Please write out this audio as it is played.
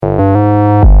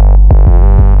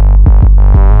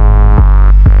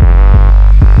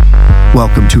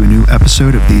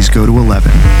episode of These Go to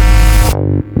 11.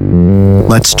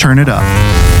 Let's turn it up.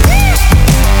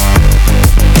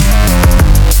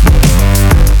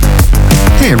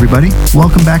 Hey everybody,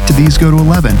 welcome back to These Go to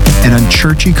 11, an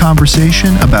unchurchy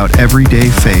conversation about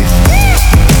everyday faith.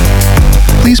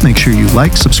 Please make sure you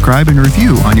like, subscribe, and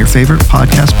review on your favorite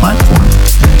podcast platform.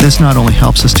 This not only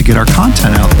helps us to get our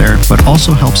content out there, but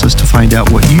also helps us to find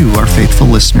out what you, our faithful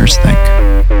listeners, think.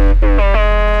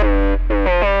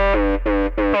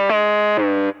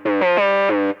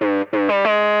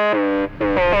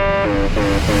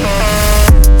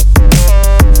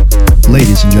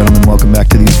 Ladies and gentlemen, welcome back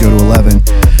to These Go to 11.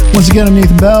 Once again, I'm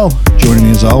Nathan Bell. Joining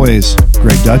me as always,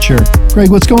 Greg Dutcher. Greg,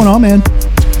 what's going on, man?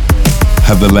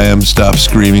 Have the lamb stop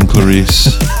screaming,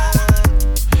 Clarice?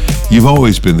 You've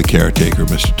always been the caretaker,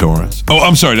 Mr. Torrance. Oh,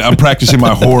 I'm sorry. I'm practicing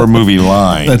my horror movie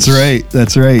lines. That's right.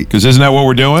 Because isn't that what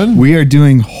we're doing? We are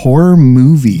doing horror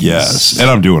movies. Yes. And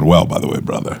I'm doing well, by the way,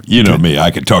 brother. You know me. I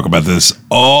could talk about this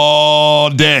all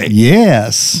day.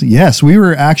 Yes. We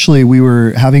were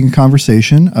having a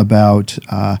conversation about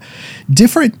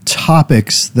different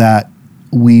topics that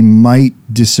we might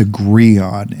disagree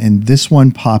on. And this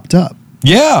one popped up.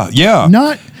 Yeah.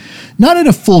 Not in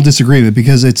a full disagreement,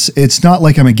 because it's not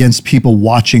like I'm against people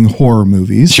watching horror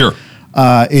movies. Sure.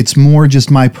 It's more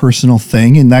just my personal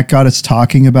thing, and that got us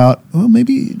talking about, well,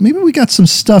 maybe we got some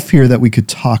stuff here that we could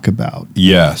talk about.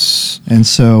 Yes. And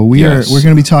so we're going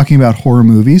to be talking about horror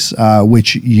movies,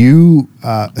 which you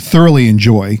thoroughly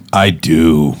enjoy. I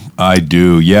do.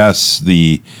 Yes,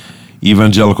 the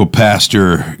evangelical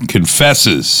pastor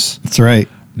confesses. That's right.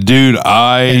 Dude,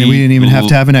 and we didn't even have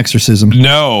to have an exorcism.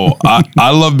 No,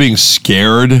 I love being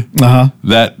scared. Uh-huh.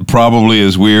 That probably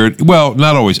is weird. Well,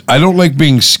 not always. I don't like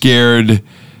being scared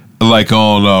like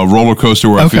on a roller coaster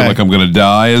where I feel like I'm going to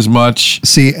die as much.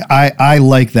 See, I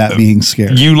like that being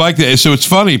scared. You like that? So it's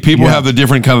funny. People have the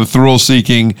different kind of thrill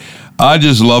seeking. I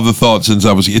just love the thought since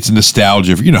it's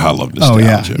nostalgia. You know how I love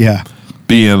nostalgia. Oh, yeah.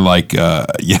 Being like, I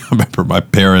remember my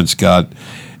parents got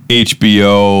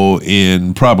HBO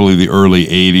in probably the early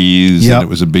 80s, and it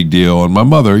was a big deal. And my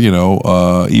mother,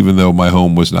 even though my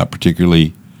home was not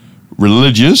particularly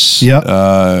religious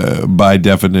by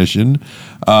definition,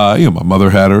 my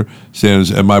mother had her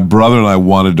standards, and my brother and I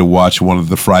wanted to watch one of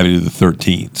the Friday the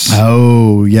 13th.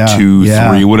 Oh, yeah. 2,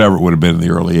 3, whatever it would have been in the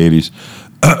early 80s.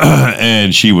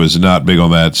 And she was not big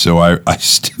on that, so I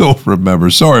still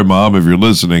remember, sorry Mom if you're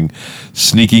listening,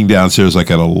 sneaking downstairs like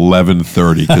at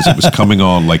 11:30 because it was coming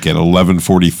on like at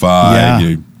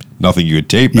 11:45. Nothing you could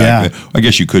tape back then. I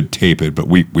guess you could tape it, but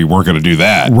we weren't going to do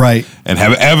that. Right. And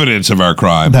have evidence of our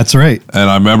crime. That's right. And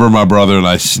I remember my brother and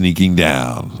I sneaking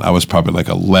down. I was probably like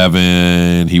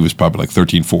 11. He was probably like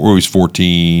 13, or he was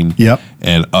 14. Yep.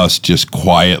 And us just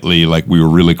quietly, like we were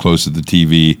really close to the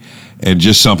TV. And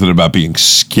just something about being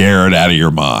scared out of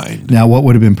your mind. Now, what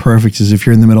would have been perfect is if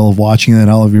you're in the middle of watching and then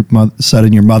all of a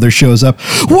sudden your mother shows up.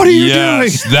 What are you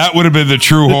doing? That would have been the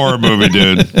true horror movie,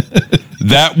 dude.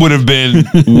 That would have been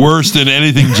worse than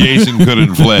anything Jason could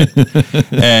inflict.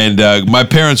 And my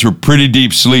parents were pretty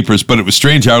deep sleepers, but it was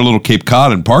strange. Our little Cape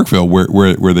Cod in Parkville,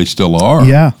 where they still are.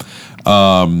 Yeah.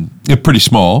 Pretty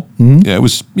small. Mm-hmm. Yeah, it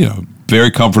was, very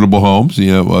comfortable homes.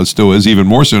 Still is, even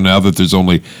more so now that there's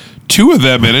only 2 of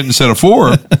them in it instead of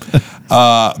 4.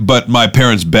 But my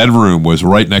parents' bedroom was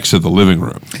right next to the living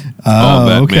room on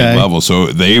that main level, so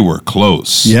they were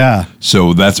close. Yeah.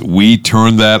 So we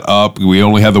turned that up. We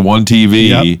only had the one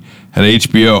TV, had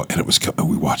HBO, and it was coming.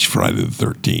 We watched Friday the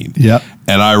 13th. Yep.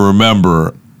 And I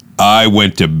remember I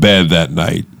went to bed that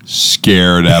night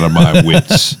scared out of my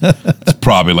wits. It's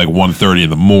probably like 1:30 in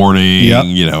the morning,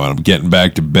 and I'm getting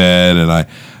back to bed, and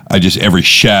I just, every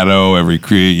shadow, every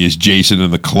creature is Jason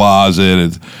in the closet.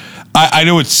 And I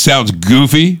know it sounds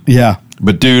goofy. Yeah.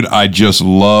 But dude, I just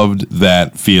loved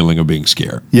that feeling of being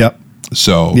scared. Yep.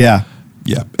 So. Yeah.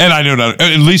 Yeah. And I know that,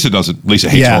 and Lisa doesn't. Lisa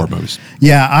hates horror movies.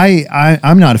 Yeah.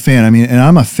 I'm not a fan. I mean, and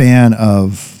I'm a fan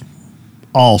of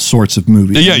all sorts of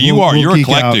movies. Yeah, you are. You're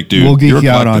eclectic, dude. We'll geek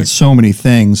out on so many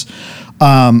things.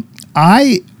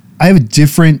 I have a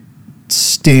different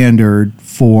standard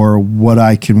for what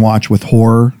I can watch with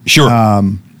horror. Sure. I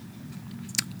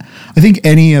think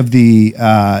any of the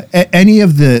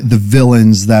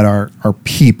villains that are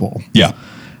people. Yeah.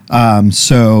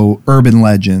 So urban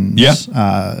legends. Yeah.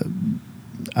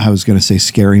 I was going to say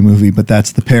Scary Movie, but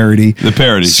that's the parody. The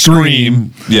parody.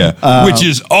 Scream. Yeah. Which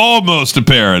is almost a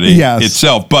parody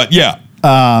itself, but yeah.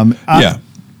 I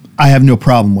have no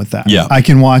problem with that. Yeah. I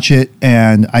can watch it,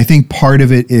 and I think part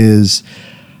of it is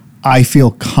I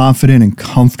feel confident and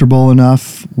comfortable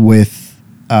enough with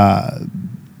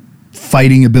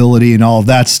fighting ability and all of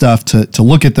that stuff to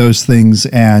look at those things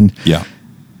and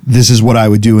this is what I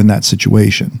would do in that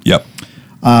situation. Yep.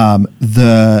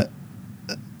 The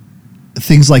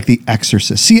things like The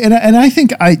Exorcist. See, and I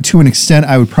think to an extent,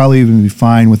 I would probably even be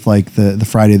fine with like the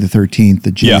Friday the 13th,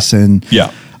 the Jason,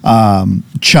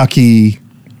 Chucky,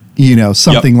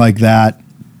 something like that.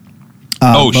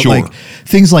 Sure. Like,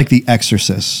 things like The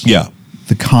Exorcist. Yeah.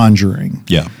 The Conjuring.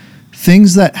 Yeah.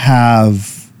 Things that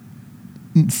have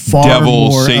far Devil,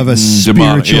 more Satan, of a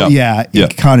demonic, spiritual,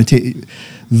 connotation.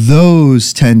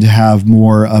 Those tend to have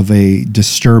more of a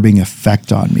disturbing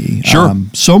effect on me. Sure.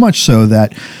 So much so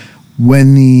that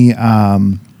when the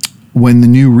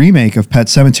new remake of Pet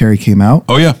Sematary came out,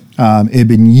 it had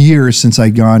been years since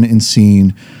I'd gone and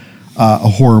seen a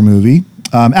horror movie.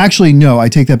 Actually, no, I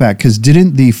take that back, because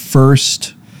didn't the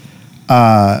first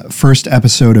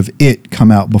episode of It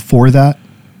come out before that?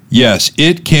 Yes,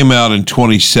 it came out in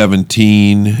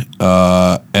 2017, and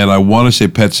I want to say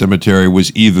Pet Sematary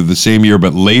was either the same year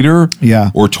but later,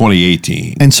 or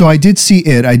 2018. And so I did see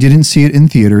it. I didn't see it in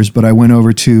theaters, but I went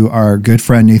over to our good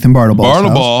friend Nathan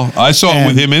Bartleball's house. I saw it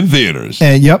with him in theaters.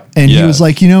 And he was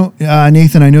like,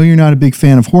 Nathan, I know you're not a big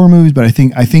fan of horror movies, but I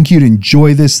think you'd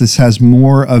enjoy this. This has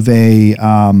more of like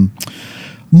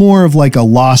a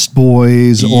Lost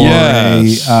Boys or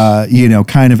a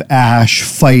kind of Ash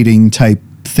fighting type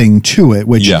thing to it,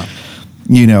 which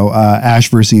Ash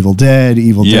vs. Evil Dead,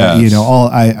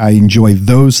 I enjoy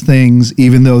those things,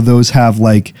 even though those have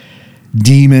like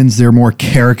demons. They're more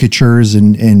caricatures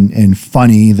and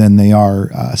funny than they are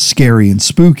scary and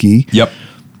spooky. Yep.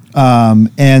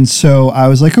 And so I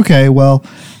was like, okay, well,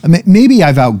 maybe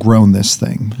I've outgrown this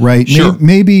thing, right? Sure.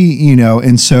 Maybe,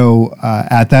 and so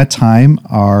at that time,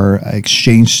 our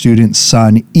exchange student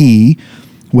son, E,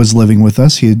 was living with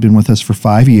us. He had been with us for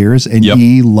 5 years, and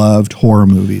he loved horror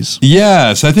movies.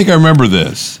 Yes, I think I remember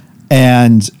this.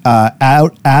 And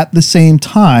out at the same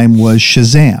time was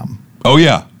Shazam. Oh,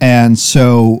 yeah. And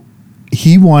so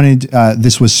he wanted,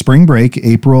 this was spring break,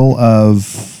 April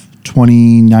of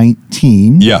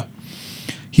 2019. Yeah.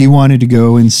 He wanted to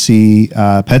go and see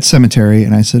Pet Sematary,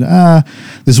 and I said,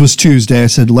 this was Tuesday. I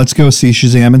said, let's go see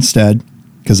Shazam instead,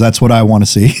 because that's what I want to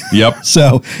see. Yep.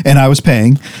 So, and I was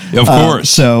paying. Of course.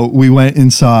 So we went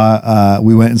and saw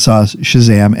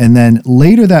Shazam, and then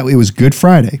later it was Good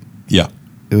Friday. Yeah.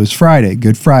 It was Friday,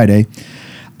 Good Friday.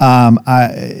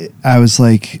 I was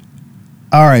like,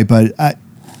 all right, but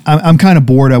I'm kind of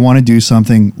bored. I want to do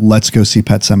something. Let's go see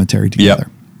Pet Sematary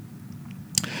together.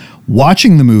 Yep.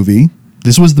 Watching the movie,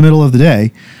 this was the middle of the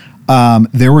day.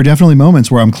 There were definitely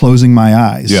moments where I'm closing my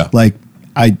eyes. Yeah. Like,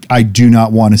 I do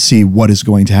not want to see what is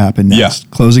going to happen next. Yeah.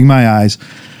 Closing my eyes.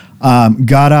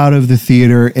 Got out of the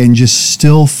theater and just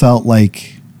still felt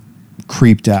like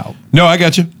creeped out. No, I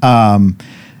got you.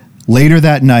 Later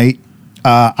that night,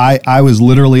 I was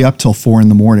literally up till 4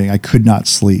 a.m. I could not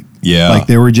sleep. Yeah. Like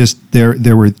there were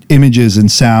images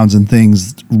and sounds and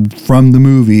things from the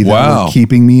movie that were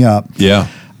keeping me up. Yeah.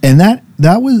 And that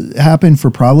happened for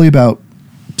probably about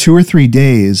 2 or 3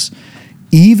 days.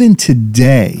 Even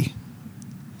today,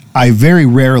 I very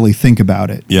rarely think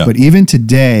about it. Yeah. But even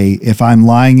today, if I'm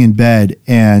lying in bed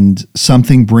and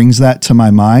something brings that to my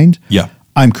mind,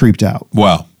 I'm creeped out.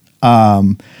 Wow.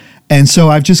 And so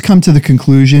I've just come to the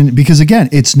conclusion, because again,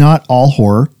 it's not all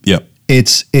horror. Yep.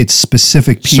 It's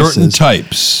specific pieces. Certain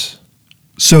types.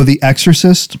 So The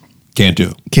Exorcist. Can't do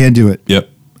it. Can't do it. Yep.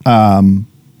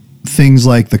 Things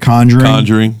like The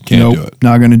Conjuring. Can't do it.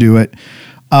 Not going to do it.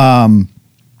 And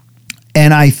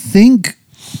I think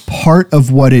part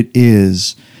of what it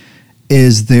is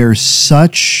there's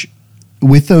such,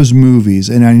 with those movies,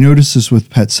 and I noticed this with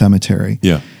Pet Sematary.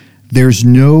 Yeah. There's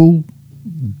no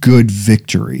good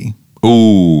victory.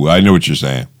 Ooh, I know what you're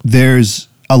saying. There's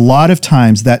a lot of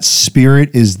times that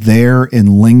spirit is there and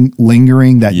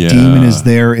lingering. That demon is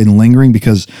there and lingering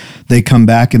because they come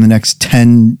back in the next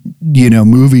 10,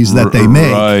 movies that they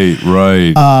make.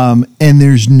 Right. And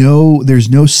there's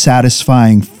no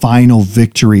satisfying final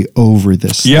victory over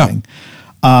this thing.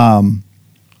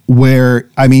 Where,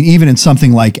 I mean, even in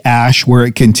something like Ash, where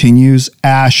it continues,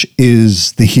 Ash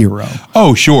is the hero.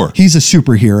 Oh, sure. He's a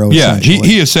superhero. Yeah,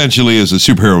 he essentially is a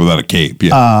superhero without a cape.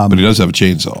 Yeah, but he does have a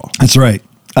chainsaw. That's right.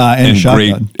 And a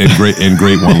shotgun.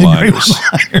 great one-liners.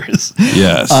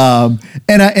 Yes.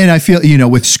 And I feel,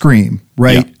 with Scream,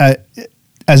 right? Yeah.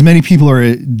 As many people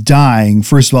are dying,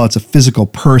 first of all, it's a physical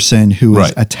person who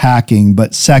is attacking,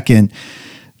 but second,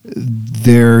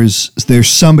 there's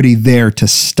somebody there to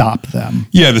stop them.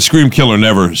 Yeah, the Scream killer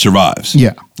never survives.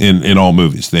 Yeah. In all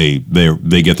movies, they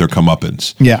get their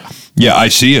comeuppance. Yeah. Yeah, I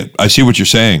see it. I see what you're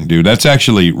saying, dude. That's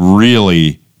actually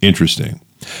really interesting.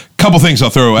 Couple things I'll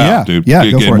throw out, dude. Yeah,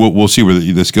 go for it. We'll see where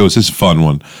this goes. This is a fun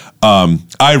one.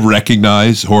 I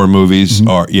recognize horror movies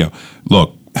are,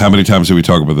 look, how many times did we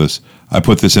talk about this? I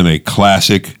put this in a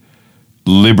classic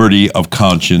liberty of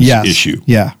conscience issue.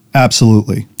 Yeah,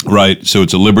 absolutely. Right? So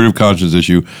it's a liberty of conscience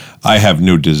issue. I have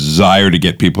no desire to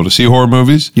get people to see horror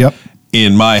movies. Yep.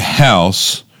 In my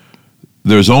house,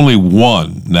 there's only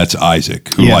one, and that's Isaac,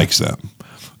 who likes them.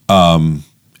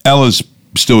 Ella's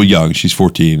still young. She's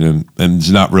 14, and it's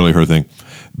not really her thing.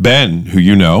 Ben, who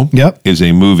you know, is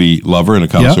a movie lover and a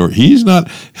connoisseur. He's not,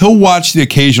 he'll watch the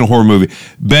occasional horror movie.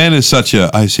 Ben is such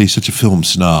a film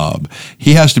snob.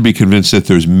 He has to be convinced that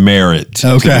there's merit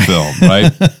to the film,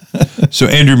 right? So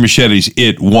Andrew Machete's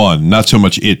It 1, not so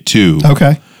much It 2.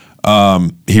 Okay.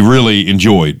 He really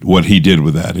enjoyed what he did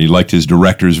with that. He liked his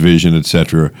director's vision,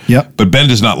 etc. Yep. But Ben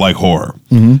does not like horror.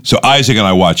 So Isaac and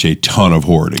I watch a ton of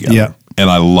horror together. Yeah. And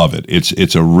I love it.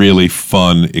 It's a really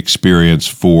fun experience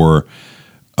for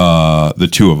the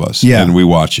two of us. Yeah. And we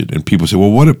watch it. And people say,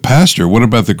 well, Pastor, what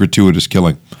about the gratuitous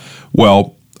killing?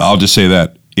 Well, I'll just say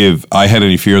that. If I had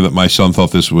any fear that my son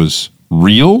thought this was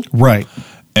real, right,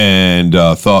 and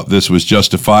thought this was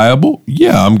justifiable,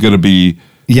 I'm going to be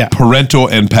parental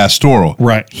and pastoral.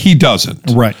 Right. He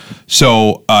doesn't. Right.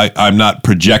 So I'm not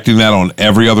projecting that on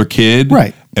every other kid.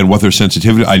 Right. And what their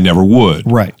sensitivity, I never would.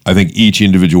 Right. I think each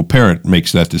individual parent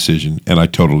makes that decision, and I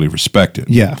totally respect it.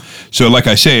 Yeah. So like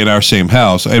I say, in our same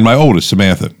house, and my oldest,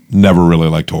 Samantha, never really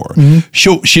liked horror.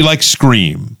 She likes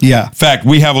Scream. Yeah. In fact,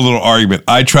 we have a little argument.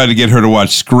 I tried to get her to watch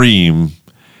Scream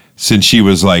since she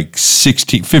was like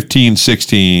 15,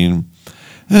 16.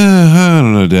 I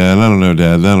don't know, Dad. I don't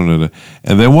know.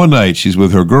 And then one night, she's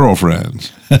with her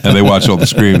girlfriends, and they watch all the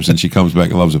Screams, and she comes back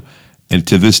and loves them. And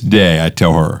to this day, I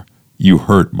tell her, you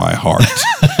hurt my heart.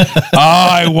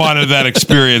 I wanted that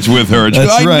experience with her. And she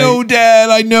goes, I know, Dad,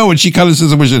 I know. And she kind of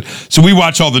says, so we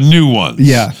watch all the new ones.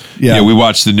 Yeah. We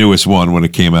watched the newest one when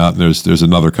it came out, and there's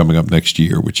another coming up next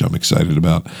year, which I'm excited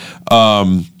about.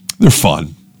 They're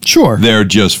fun. Sure. They're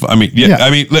just,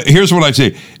 here's what I'd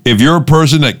say. If you're a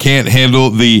person that can't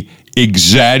handle the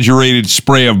exaggerated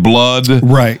spray of blood,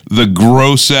 right, the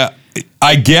gross,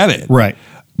 I get it. Right.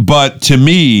 But to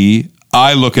me,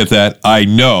 I look at that, I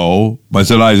know, my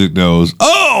son Isaac knows,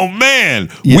 oh man,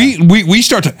 we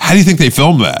start to, how do you think they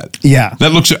filmed that? Yeah.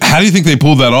 How do you think they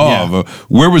pulled that off? Yeah.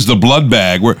 Where was the blood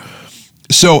bag?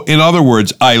 So in other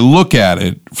words, I look at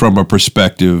it from a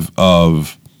perspective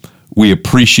of, we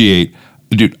appreciate,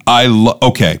 dude,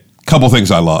 couple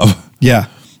things I love. Yeah.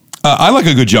 I like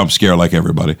a good jump scare like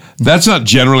everybody. That's not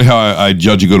generally how I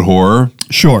judge a good horror.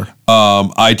 Sure.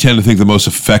 I tend to think the most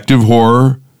effective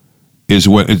horror is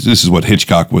this is what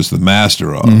Hitchcock was the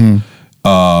master of,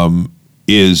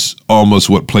 is almost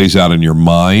what plays out in your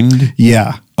mind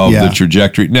of the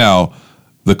trajectory. Now,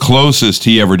 the closest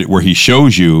he ever did, where he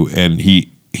shows you, and he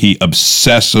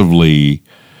obsessively,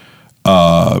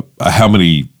 how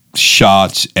many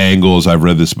shots, angles, I've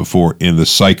read this before, in the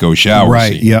Psycho shower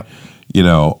scene. Yep.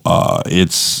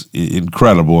 It's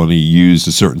incredible, and he used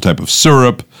a certain type of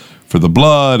syrup for the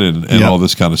blood and all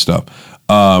this kind of stuff.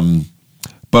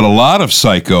 But a lot of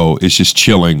Psycho is just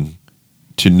chilling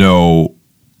to know,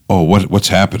 what's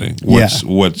happening? What's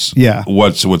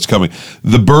coming?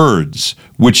 The birds,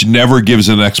 which never gives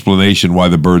an explanation why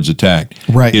the birds attacked,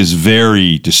 is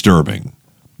very disturbing.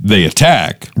 They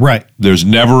attack. Right. There's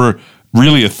never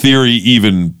really a theory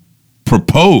even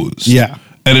proposed. Yeah.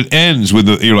 And it ends with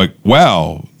you're like,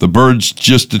 wow, the birds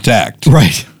just attacked.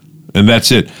 Right. And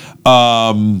that's it.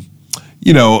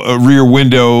 Rear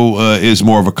Window is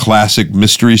more of a classic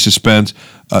mystery suspense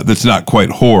that's not quite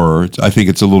horror. I think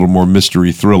it's a little more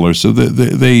mystery thriller. So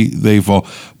they fall.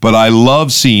 But I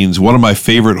love scenes. One of my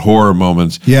favorite horror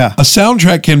moments. Yeah. A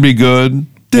soundtrack can be good.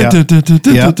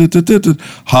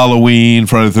 Halloween,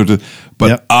 Friday the 13th.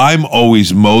 But I'm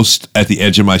always most at the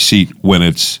edge of my seat when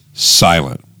it's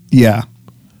silent. Yeah.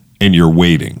 And you're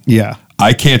waiting. Yeah.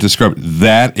 I can't describe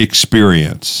that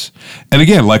experience. And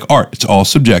again, like art, it's all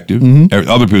subjective.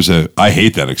 Other people say, I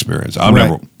hate that experience.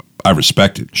 I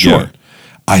respect it. Sure.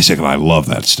 Isaac and I love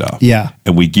that stuff. Yeah.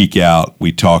 And we geek out.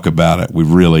 We talk about it. We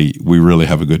really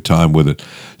have a good time with it.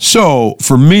 So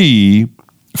for me,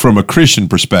 from a Christian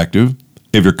perspective,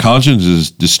 if your conscience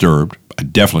is disturbed, I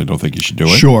definitely don't think you should do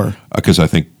it. Sure. Because I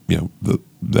think,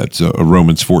 that's a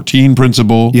Romans 14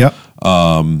 principle. Yep.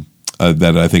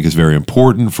 That I think is very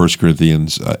important. 1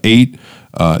 Corinthians 8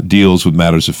 deals with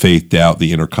matters of faith, doubt,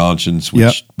 the inner conscience,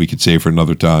 which we could say for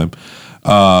another time.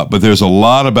 But there's a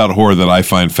lot about horror that I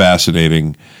find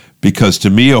fascinating, because to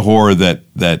me, a horror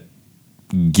that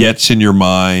gets in your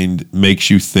mind, makes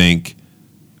you think,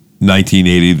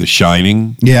 1980, The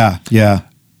Shining. Yeah.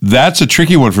 That's a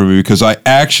tricky one for me because I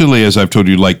actually, as I've told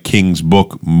you, like King's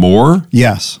book more.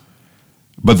 Yes.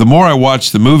 But the more I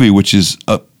watch the movie, which is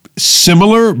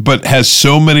similar but has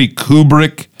so many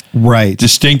Kubrick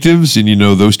distinctives,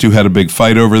 and those two had a big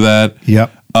fight over that.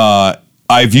 Yep.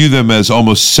 I view them as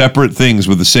almost separate things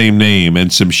with the same name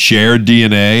and some shared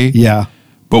DNA. Yeah.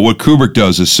 But what Kubrick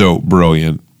does is so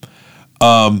brilliant.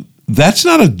 That's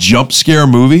not a jump scare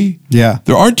movie. Yeah.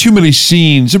 There aren't too many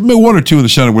scenes, there may be one or two in The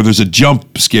Shining where there's a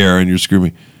jump scare and you're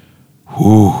screaming.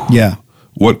 Whew. Yeah.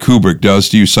 What Kubrick does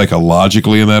to you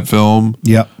psychologically in that film,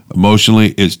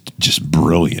 emotionally, is just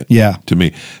brilliant. Yeah. To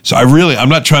me. So I'm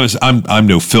not trying to. I'm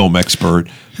no film expert,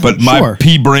 but my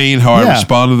pea brain, how I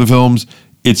respond to the films,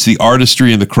 it's the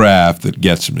artistry and the craft that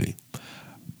gets me.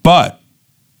 But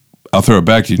I'll throw it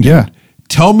back to you, dude. Yeah.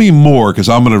 Tell me more because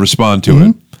I'm going to respond to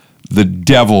it. The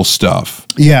devil stuff.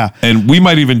 Yeah. And we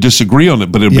might even disagree on it,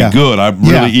 but it'll be good. I'm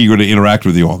really eager to interact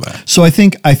with you on that. So I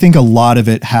think a lot of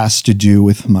it has to do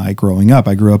with my growing up.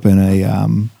 I grew up in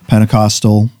a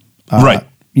Pentecostal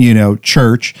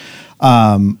church,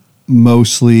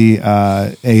 mostly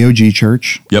AOG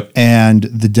church. Yep. And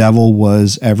the devil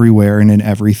was everywhere and in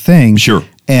everything. Sure.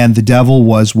 And the devil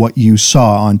was what you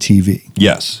saw on TV.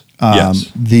 Yes.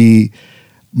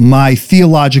 My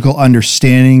theological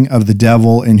understanding of the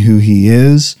devil and who he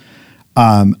is,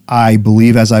 I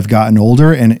believe as I've gotten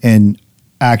older, and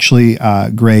actually,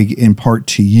 Greg, in part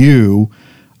to you,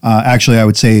 I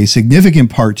would say a significant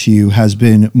part to you has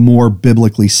been more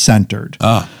biblically centered.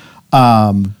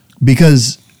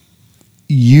 Because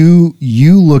you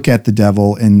look at the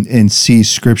devil and see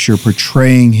Scripture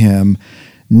portraying him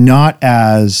not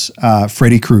as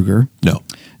Freddy Krueger. No.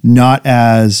 Not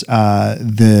as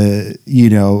the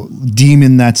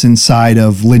demon that's inside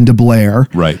of Linda Blair,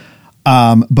 right?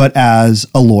 But as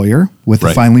a lawyer with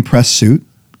a finely pressed suit,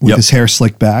 with his hair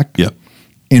slicked back,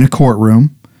 in a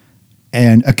courtroom,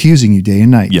 and accusing you day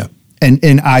and night. Yeah,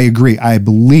 and I agree. I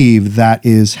believe that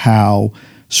is how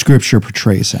Scripture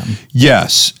portrays him.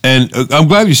 Yes, and I'm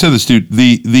glad you said this, dude.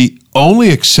 The only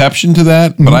exception to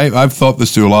that, but I've thought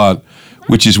this through a lot,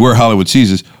 which is where Hollywood sees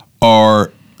this,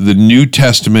 are the New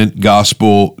Testament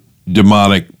gospel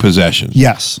demonic possession.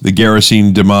 Yes. The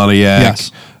Gerasene demoniac,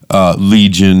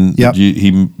 Legion. Yep.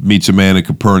 He meets a man at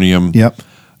Capernaum. Yep.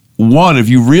 One, if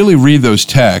you really read those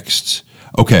texts,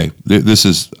 okay,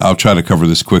 I'll try to cover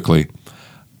this quickly.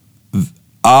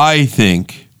 I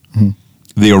think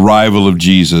the arrival of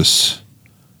Jesus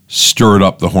stirred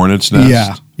up the hornet's nest.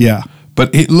 Yeah, yeah.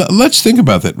 But let's think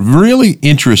about that. Really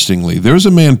interestingly, there's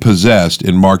a man possessed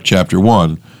in Mark chapter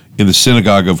 1 in the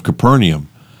synagogue of Capernaum.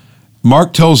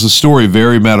 Mark tells the story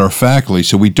very matter-of-factly,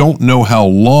 so we don't know how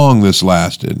long this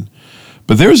lasted.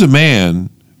 But there's a man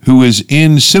who is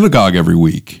in synagogue every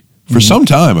week, for some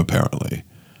time apparently,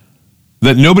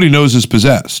 that nobody knows is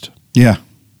possessed. Yeah.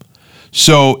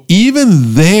 So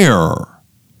even there,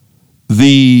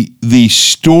 the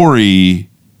story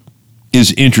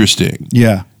is interesting.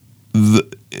 Yeah.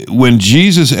 When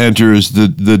Jesus enters,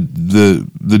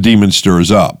 the demon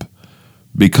stirs up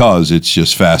because it's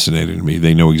just fascinating to me.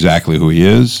 They know exactly who he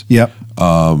is. Yep.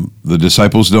 The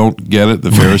disciples don't get it.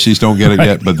 The Pharisees don't get it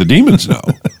yet, but the demons know.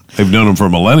 They've known him for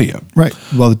millennia. Right.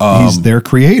 Well, he's their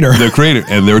creator. Their creator,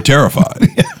 and they're terrified.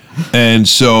 And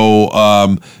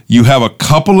so you have a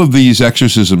couple of these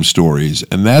exorcism stories,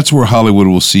 and that's where Hollywood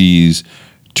will seize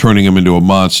turning him into a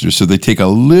monster. So they take a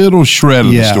little shred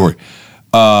of the story.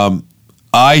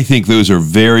 I think those are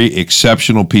very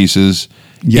exceptional pieces.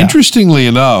 Yeah. Interestingly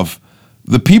enough,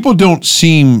 the people don't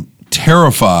seem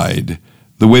terrified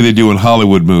the way they do in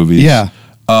Hollywood movies. Yeah.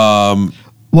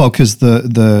 Well, because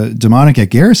the demonic at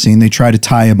Gerasene, they try to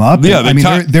tie him up. Yeah,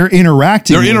 they're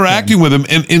interacting. They're interacting with him,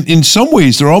 and in some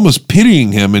ways, they're almost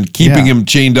pitying him and keeping him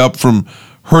chained up from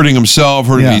hurting himself.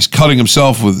 He's cutting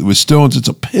himself with stones. It's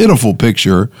a pitiful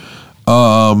picture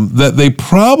that they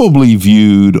probably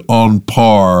viewed on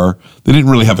par. They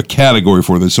didn't really have a category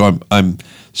for this, so I'm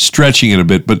stretching it a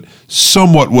bit, but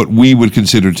somewhat what we would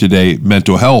consider today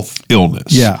mental health illness.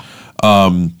 Yeah.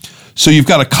 So you've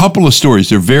got a couple of stories.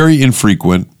 They're very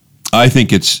infrequent. I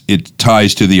think it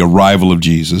ties to the arrival of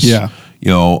Jesus. Yeah.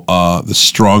 The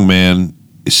strong man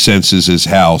senses his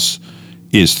house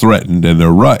is threatened, and they're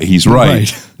right. He's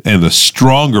right. And the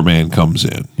stronger man comes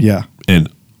in. Yeah. And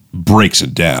breaks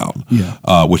it down.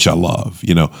 Yeah. Which I love.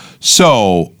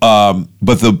 So,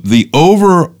 but the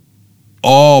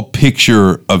overall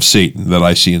picture of Satan that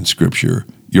I see in Scripture,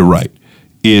 you're right,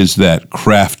 is that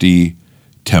crafty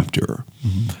tempter.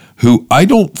 Who I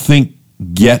don't think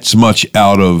gets much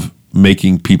out of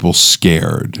making people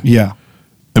scared. Yeah.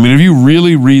 I mean, if you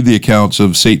really read the accounts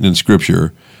of Satan in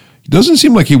Scripture, doesn't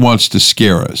seem like he wants to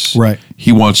scare us. Right.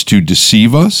 He wants to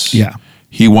deceive us. Yeah.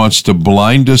 He wants to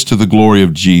blind us to the glory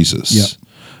of Jesus.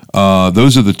 Yep.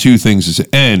 Those are the two things.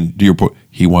 And to your point,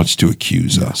 he wants to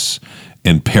accuse us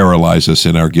and paralyze us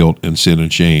in our guilt and sin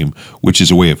and shame, which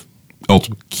is a way of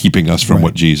ultimately keeping us from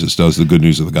what Jesus does, the good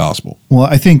news of the gospel. Well,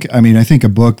 I think a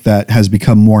book that has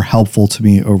become more helpful to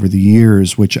me over the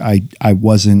years, which I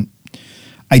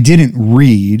didn't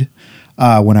read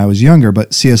when I was younger,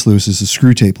 but C.S. Lewis's The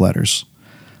Screwtape Letters.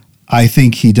 I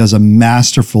think he does a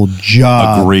masterful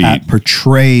job at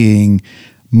portraying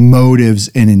motives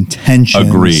and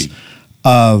intentions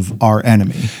of our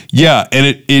enemy. Yeah,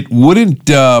 and it wouldn't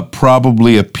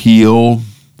probably appeal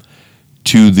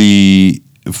to the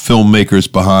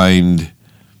filmmakers behind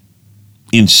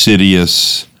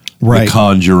Insidious, The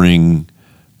Conjuring,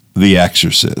 The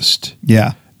Exorcist.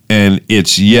 Yeah. And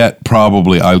it's yet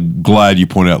probably, I'm glad you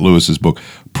pointed out Lewis's book,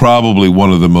 probably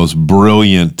one of the most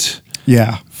brilliant,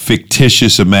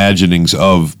 fictitious imaginings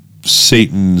of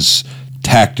Satan's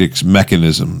tactics,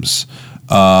 mechanisms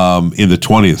in the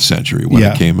 20th century when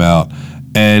it came out.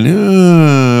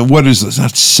 And what is this?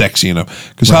 Not sexy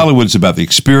enough. Because Hollywood's about the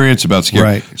experience, about scare.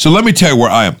 Right. So let me tell you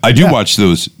where I am. I do watch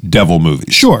those devil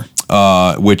movies. Sure.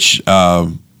 Which,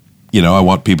 I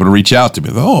want people to reach out to me.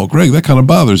 Oh, Greg, that kind of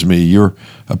bothers me. You're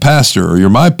a pastor, or you're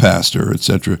my pastor,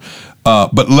 etc.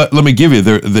 But let me give you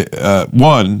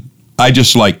one. I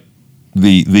just like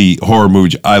the horror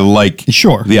movie. I like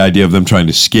the idea of them trying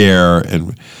to scare,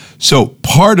 and so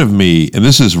part of me, and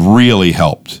this has really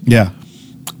helped. Yeah.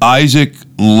 Isaac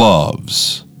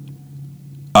loves.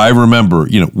 I remember,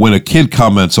 when a kid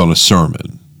comments on a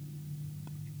sermon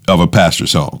of a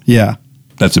pastor's home. Yeah.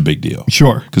 That's a big deal.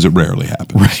 Sure. Because it rarely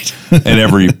happens. Right. And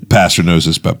every pastor knows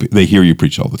this, but they hear you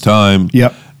preach all the time.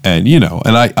 Yep. And,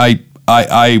 and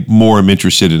I more am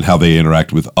interested in how they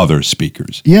interact with other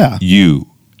speakers. Yeah. You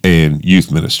and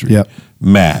youth ministry. Yep.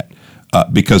 Matt.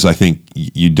 Because I think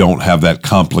you don't have that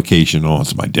complication. Oh,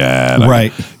 it's my dad.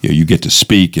 Right. You get to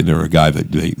speak, and they're a guy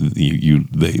that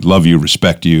they love you,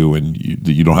 respect you, and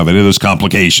you don't have any of those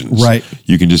complications. Right.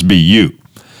 You can just be you.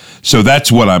 So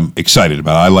that's what I'm excited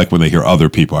about. I like when they hear other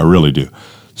people. I really do.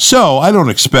 So I don't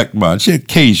expect much.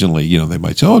 Occasionally, they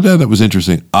might say, "Oh, Dad, that was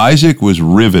interesting." Isaac was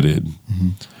riveted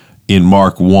in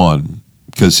Mark 1.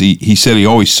 Because he said he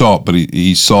always saw it, but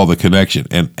he saw the connection.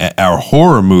 And our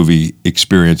horror movie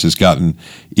experience has gotten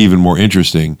even more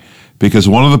interesting because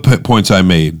one of the points I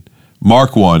made,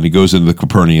 Mark 1, he goes into the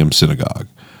Capernaum synagogue.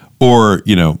 Or,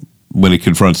 when he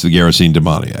confronts the Gerasene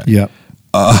demoniac. Yeah.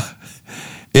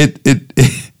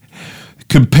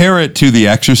 Compare it to The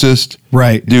Exorcist.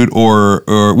 Right. Dude, or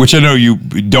which I know you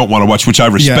don't want to watch, which I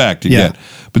respect again.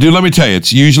 But dude, let me tell you,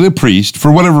 it's usually a priest. For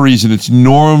whatever reason, it's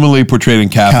normally portrayed in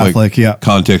Catholic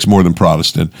context more than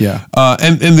Protestant. Yeah.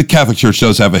 And the Catholic Church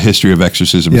does have a history of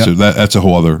exorcism. So that's a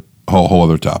whole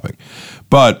other topic.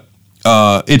 But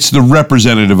it's the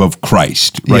representative of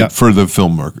Christ, right? For the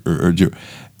filmmaker.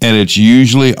 And it's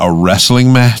usually a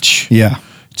wrestling match. Yeah.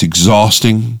 It's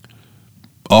exhausting.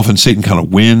 Often Satan kind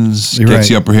of wins, gets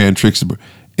the upper hand, tricks the...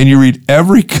 And you read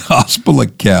every gospel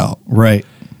account. Right.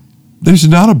 There's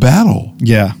not a battle.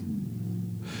 Yeah.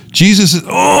 Jesus is,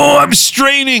 I'm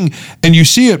straining. And you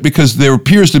see it because there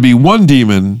appears to be one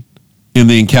demon in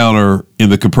the encounter in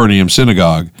the Capernaum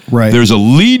synagogue. Right. There's a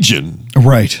legion.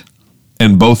 Right.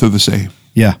 And both are the same.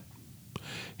 Yeah.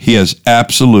 He has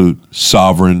absolute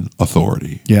sovereign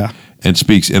authority. Yeah. And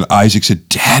speaks. And Isaac said,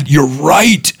 Dad, you're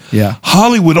right. Yeah.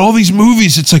 Hollywood, all these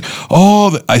movies, it's like,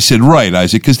 I said, right,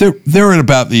 Isaac, because they're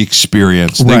about the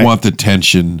experience. They want the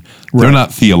tension. They're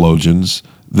not theologians.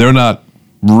 They're not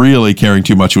really caring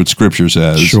too much what Scripture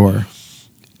says. Sure.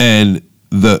 And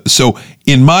so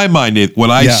in my mind,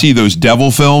 when I see those devil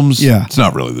films, it's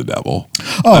not really the devil.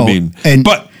 Oh,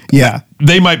 but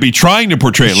they might be trying to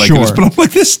portray it like this, but I'm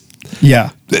like this.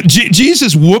 Yeah.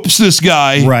 Jesus whoops this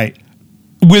guy. Right.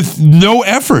 With no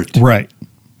effort. Right.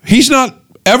 He's not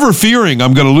ever fearing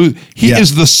I'm going to lose. He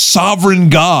is the sovereign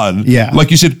God. Yeah. Like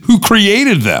you said, who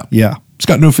created them. Yeah. He's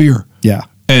got no fear. Yeah.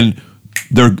 And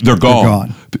they're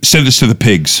gone. Send us to the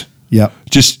pigs. Yep.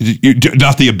 Just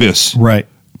not the abyss. Right.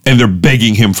 And they're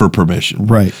begging him for permission.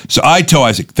 Right. So I tell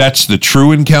Isaac, that's the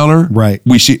true encounter. Right.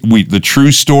 We see the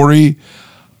true story.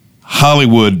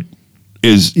 Hollywood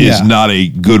is not a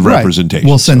good representation.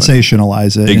 We'll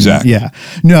sensationalize it. Exactly.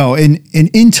 No, and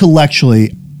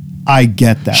intellectually, I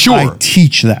get that. Sure. I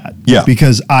teach that. Yeah.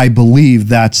 Because I believe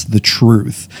that's the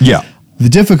truth. Yeah. The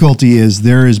difficulty is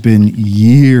there has been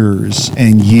years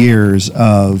and years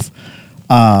of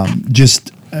this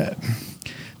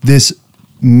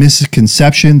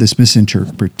misconception, this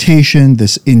misinterpretation,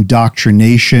 this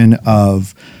indoctrination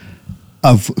of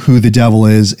of who the devil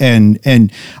is. And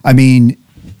I mean,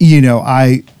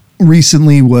 I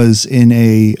recently was in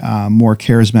a more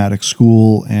charismatic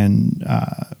school, and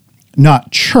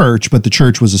not church, but the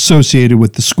church was associated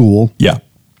with the school. Yeah.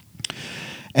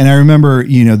 And I remember,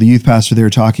 the youth pastor there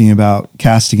talking about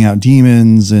casting out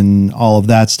demons and all of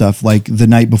that stuff, like the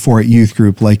night before at youth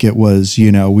group, like it was,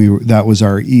 that was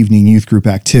our evening youth group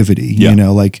activity. Yeah.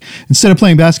 Like instead of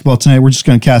playing basketball tonight, we're just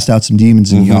going to cast out some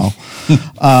demons in y'all.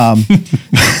 And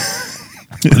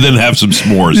then have some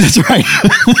s'mores. That's right.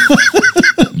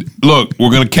 Look,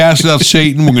 we're going to cast out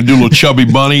Satan. We're going to do a little chubby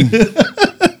bunny.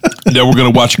 Then we're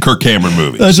going to watch a Kirk Cameron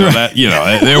movie. That's right.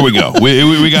 There we go.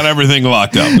 We got everything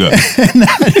locked up. Good.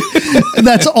 And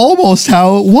that's almost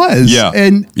how it was. Yeah.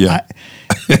 And yeah.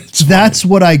 That's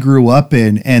what I grew up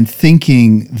in, and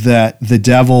thinking that the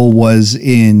devil was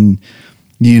in,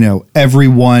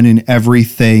 everyone and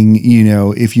everything.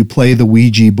 If you play the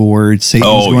Ouija board,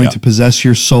 Satan's going to possess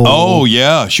your soul. Oh,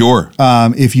 yeah, sure.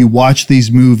 If you watch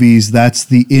these movies, that's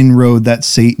the inroad that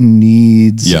Satan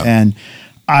needs. Yeah. And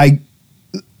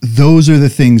those are the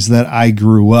things that I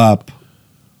grew up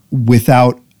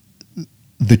without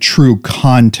the true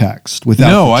context,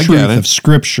 without the truth of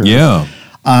Scripture. Yeah.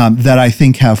 That I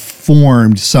think have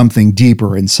formed something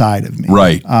deeper inside of me.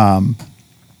 Right. And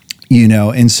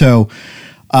so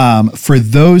for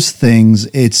those things,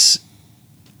 it's,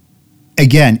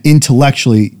 again,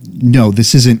 intellectually, no,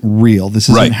 this isn't real. This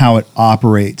isn't how it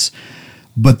operates.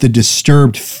 But the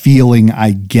disturbed feeling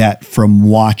I get from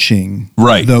watching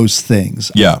those things,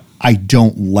 I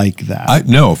don't like that.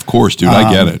 No, of course, dude.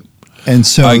 I get it. And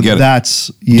so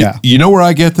that's, You know where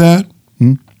I get that?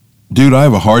 Dude, I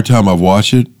have a hard time. I've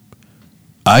watched it.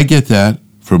 I get that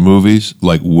from movies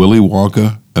like Willy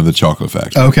Wonka and the Chocolate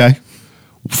Factory. Okay.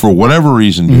 For whatever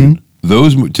reason, dude,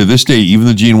 those, to this day, even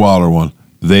the Gene Wilder one,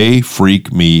 they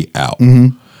freak me out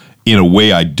in a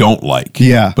way I don't like.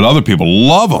 Yeah. But other people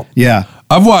love them. Yeah.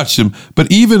 I've watched them, but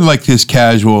even like this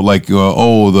casual, like,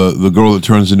 the girl that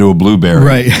turns into a blueberry.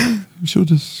 Right. She'll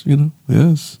just,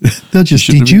 yes. They'll just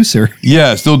de-juice her.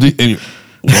 Yeah, still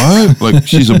what? Like,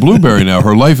 she's a blueberry now.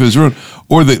 Her life is ruined.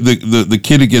 Or the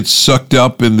kid who gets sucked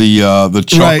up in the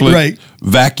chocolate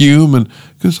vacuum and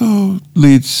goes,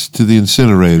 leads to the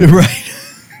incinerator. Right.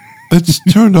 It's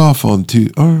turned off on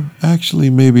or actually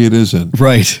maybe it isn't.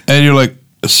 Right. And you're like,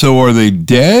 so are they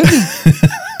dead?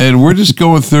 And we're just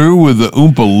going through with the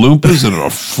Oompa Loompas that are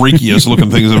the freakiest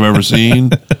looking things I've ever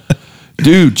seen.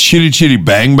 Dude, Chitty Chitty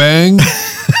Bang Bang?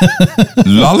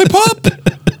 Lollipop?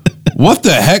 What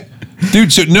the heck?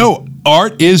 Dude, so no,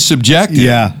 art is subjective.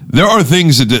 Yeah. There are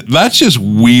things that's just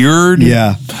weird.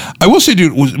 Yeah. I will say,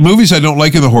 dude, movies I don't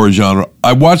like in the horror genre,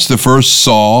 I watched the first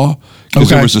Saw because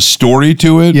there was a story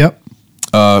to it. Yep.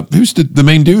 Who's the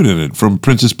main dude in it from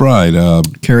Princess Bride?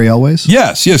 Carrie Elways?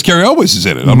 Yes, Carrie Elways is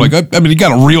in it. I'm like, I mean, you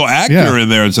got a real actor in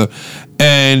there and stuff.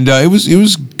 And it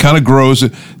was kind of gross.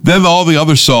 Then all the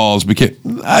other Saws became,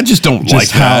 I just don't like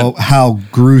that. How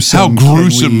gruesome. How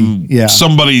gruesome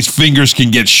somebody's fingers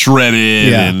can get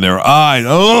shredded and their eyes.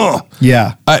 Oh.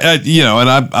 Yeah.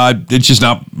 It's just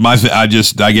not my thing. I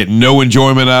get no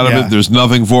enjoyment out of it. There's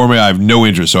nothing for me. I have no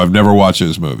interest. So I've never watched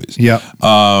those movies. Yeah.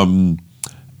 So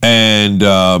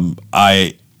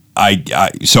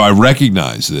I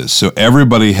recognize this. So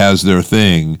everybody has their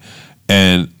thing,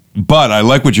 but I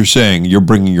like what you're saying. You're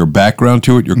bringing your background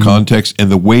to it, your context,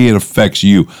 and the way it affects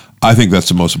you. I think that's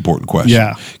the most important question.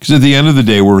 Yeah. Because at the end of the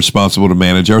day, we're responsible to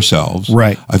manage ourselves.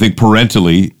 Right. I think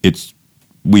parentally,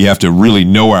 we have to really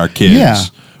know our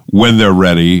kids when they're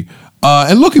ready.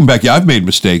 And looking back, I've made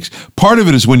mistakes. Part of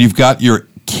it is when you've got your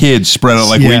kids spread out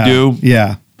like we do.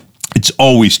 Yeah. It's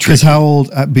always tricky. Because how old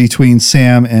between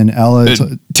Sam and Ella?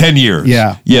 10 years.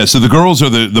 Yeah. Yeah, so the girls are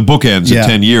the bookends at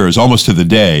 10 years, almost to the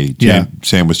day. Yeah.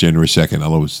 Sam was January 2nd,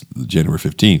 Ella was January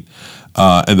 15th.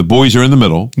 And the boys are in the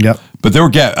middle. Yep. But there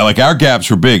were our gaps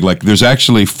were big. Like there's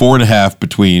actually 4.5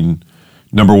 between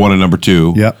number 1 and number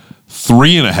 2. Yep.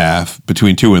 3.5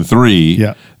 between 2 and 3.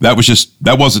 Yeah. That's just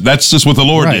what the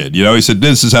Lord did. He said,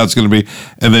 this is how it's going to be.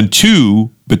 And then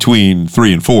 2 between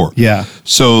 3 and 4. Yeah.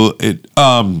 So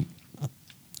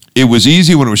it was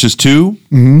easy when it was just 2.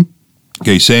 Mm-hmm.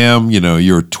 Okay, Sam,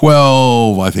 you're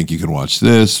 12. I think you can watch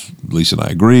this. Lisa and I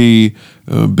agree.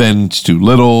 Ben's too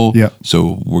little. Yep.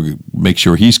 So we'll make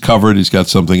sure he's covered. He's got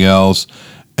something else.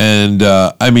 And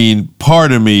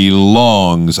part of me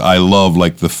longs. I love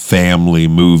like the family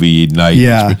movie night.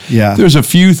 Yeah, yeah. There's a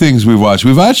few things we've watched.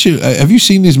 We've actually. Have you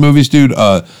seen these movies, dude?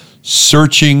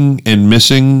 Searching and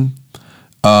Missing.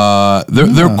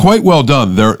 They're quite well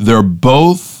done. They're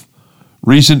both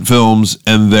recent films,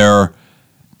 and they're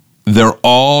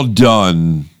all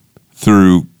done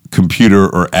through computer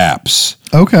or apps.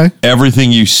 Okay.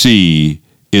 Everything you see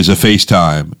is a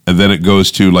FaceTime, and then it goes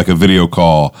to like a video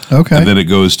call. Okay. And then it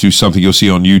goes to something you'll see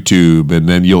on YouTube, and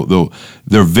then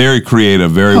they're very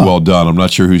creative, very well done. I'm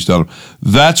not sure who's done them.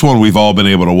 That's one we've all been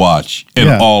able to watch and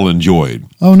all enjoyed.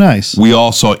 Oh, nice. We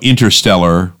all saw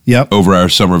Interstellar over our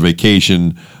summer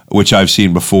vacation, which I've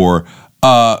seen before.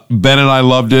 Ben and I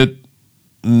loved it.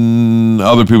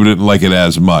 Other people didn't like it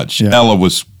as much. Yeah. Ella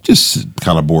was just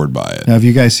kind of bored by it. Now, have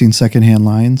you guys seen Secondhand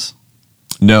Lines?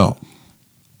 No.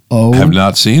 Oh, have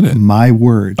not seen it. My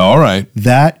word. All right.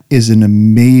 That is an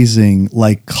amazing,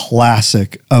 like,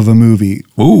 classic of a movie.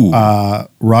 Ooh.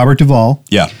 Robert Duvall.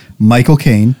 Yeah. Michael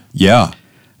Caine. Yeah.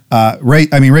 Right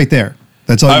there.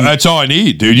 That's all. That's all I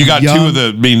need, dude. You got two of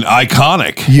the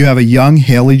iconic. You have a young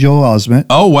Haley Joel Osment.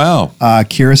 Oh wow.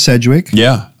 Kira Sedgwick.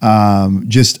 Yeah.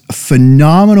 Just a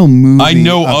phenomenal movie. I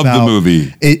know of the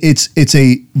movie. It's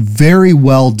a very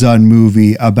well done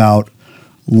movie about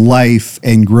life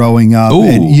and growing up. Ooh.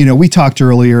 And we talked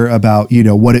earlier about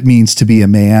what it means to be a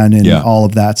man and all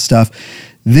of that stuff.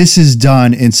 This is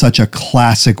done in such a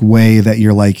classic way that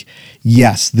you're like,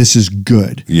 yes, this is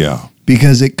good. Yeah.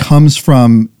 Because it comes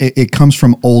from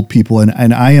old people,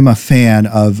 and I am a fan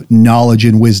of knowledge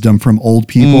and wisdom from old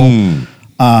people.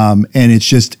 And it's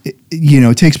just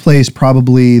it takes place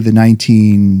probably the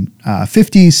 1950s,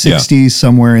 60s,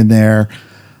 somewhere in there.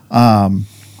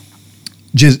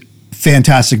 Just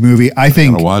fantastic movie. I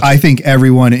think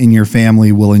everyone in your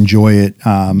family will enjoy it.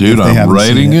 Dude, I'm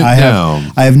writing it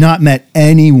down. I have not met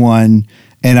anyone,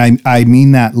 and I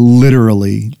mean that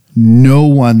literally. No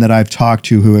one that I've talked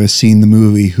to who has seen the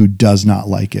movie who does not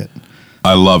like it.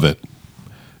 I love it.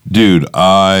 Dude,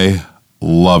 I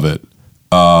love it.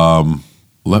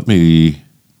 Let me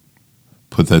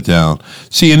put that down.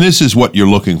 See, and this is what you're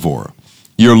looking for.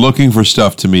 You're looking for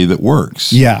stuff to me that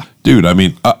works. Yeah. Dude, I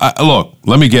mean, look,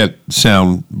 let me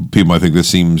sound people might think this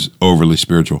seems overly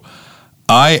spiritual.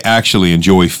 I actually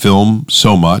enjoy film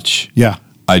so much. Yeah.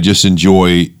 I just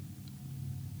enjoy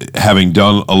having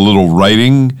done a little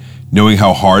writing, knowing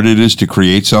how hard it is to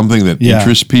create something that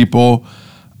interests people.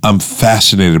 I'm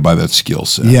fascinated by that skill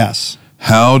set. Yes.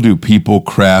 How do people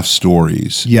craft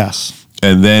stories? Yes.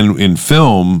 And then in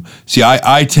film, see,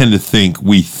 I tend to think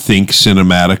we think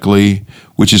cinematically,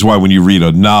 which is why when you read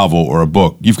a novel or a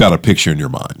book, you've got a picture in your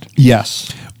mind.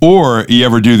 Yes. Or you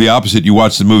ever do the opposite, you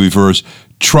watch the movie first,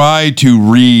 try to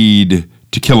read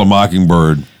To Kill a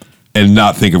Mockingbird and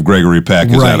not think of Gregory Peck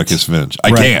as Atticus Finch.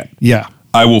 I can't. Yeah.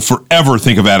 I will forever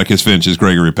think of Atticus Finch as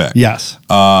Gregory Peck. Yes.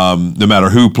 No matter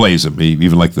who plays him,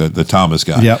 even like the Thomas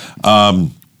guy. Yep.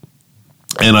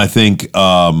 And I think,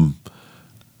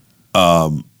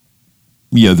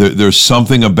 there's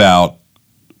something about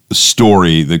the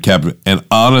story that kept, and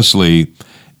honestly,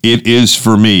 it is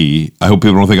for me, I hope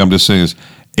people don't think I'm just saying this,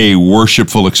 a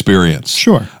worshipful experience.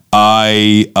 Sure.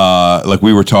 Like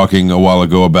we were talking a while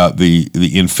ago about the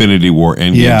Infinity War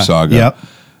Endgame saga. Yep.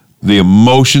 The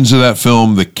emotions of that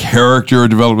film, the character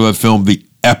development of that film, the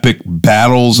epic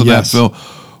battles of that film.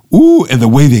 Ooh, and the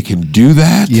way they can do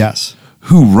that. Yes.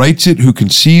 Who writes it, who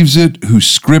conceives it, who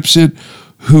scripts it,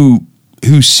 who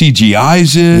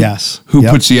CGIs it, yes. who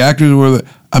puts the actors where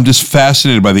I'm just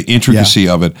fascinated by the intricacy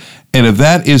of it. And if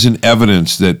that isn't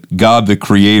evidence that God the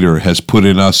Creator has put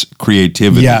in us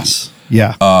creativity. Yes.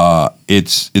 Yeah.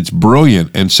 It's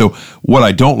brilliant. And so what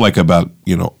I don't like about,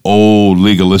 old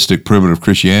legalistic primitive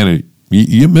Christianity,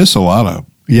 you miss a lot of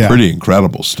pretty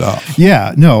incredible stuff.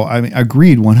 Yeah, no, I mean,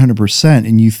 agreed 100%.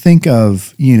 And you think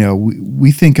of,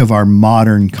 we think of our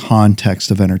modern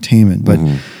context of entertainment, but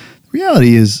the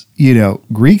reality is,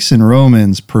 Greeks and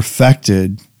Romans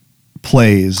perfected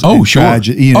plays. Oh, sure.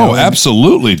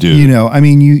 Absolutely, dude. I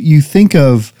mean, you think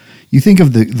of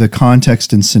the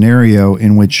context and scenario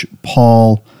in which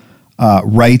Paul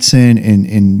writes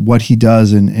in what he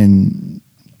does, and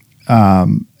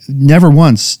never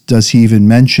once does he even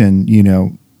mention,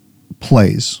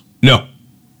 plays. No.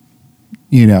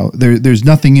 There's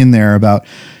nothing in there about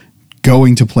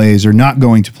going to plays or not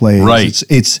going to plays. Right.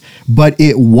 But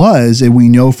it was, and we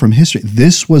know from history,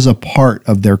 this was a part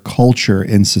of their culture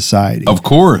in society. Of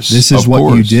course. This is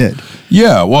what you did.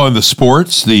 Yeah. Well, in the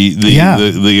sports,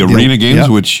 the arena games,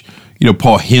 which,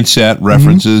 Paul hints at,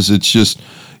 references, it's just,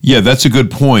 that's a good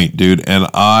point, dude. And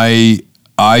I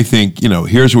think,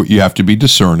 here's what you have to be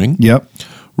discerning. Yep.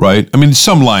 Right? I mean,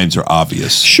 some lines are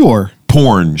obvious. Sure.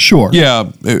 Porn. Sure.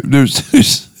 Yeah.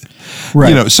 There's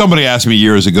right. Somebody asked me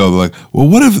years ago, they're like, well,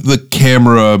 what if the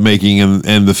camera making and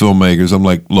the filmmakers? I'm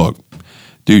like, look,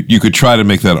 dude, you could try to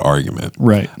make that argument.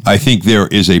 Right. I think there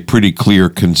is a pretty clear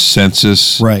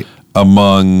consensus right.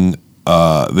 among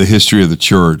the history of the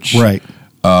church right.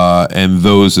 and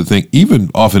those that think, even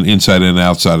often inside and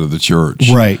outside of the church.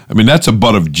 Right. I mean, that's a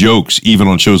butt of jokes, even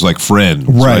on shows like Friends.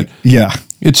 Right. Yeah.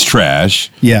 It's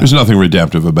trash. Yeah. There's nothing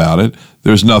redemptive about it.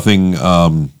 There's nothing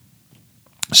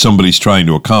somebody's trying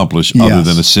to accomplish other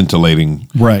than a scintillating,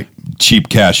 cheap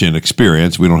cash-in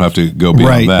experience. We don't have to go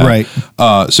beyond that. Right.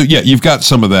 So, yeah, you've got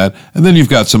some of that, and then you've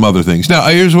got some other things. Now,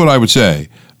 here's what I would say.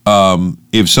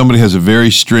 If somebody has a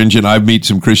very stringent, I meet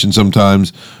some Christians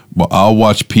sometimes, well, I'll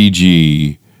watch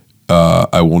PG.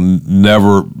 I will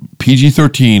never,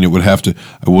 PG-13,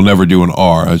 I will never do an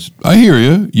R. I hear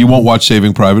you. You won't watch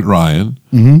Saving Private Ryan.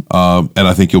 And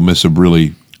I think you'll miss a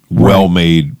really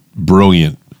well-made,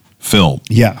 brilliant film.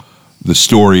 Yeah. The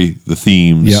story, the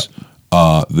themes,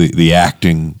 the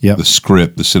acting, the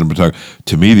script, the cinematography.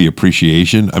 To me, the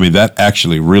appreciation, I mean, that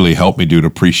actually really helped me, dude,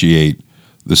 appreciate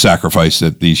the sacrifice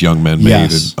that these young men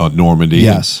made on Normandy.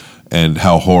 And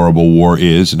how horrible war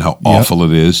is and how awful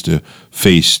it is to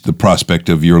face the prospect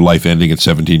of your life ending at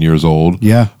 17 years old.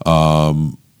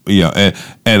 And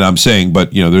I'm saying,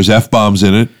 but, there's F-bombs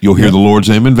in it. You'll hear the Lord's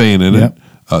name in vain in it.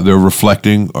 They're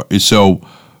reflecting. So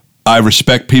I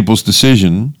respect people's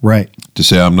decision to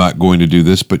say, I'm not going to do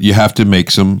this, but you have to make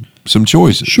some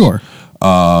choices. Sure.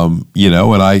 And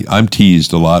I'm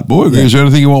teased a lot. Boy, is there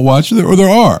anything you won't watch? Or there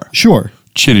are. Sure.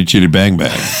 Chitty Chitty Bang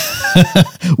Bang.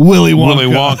 Willy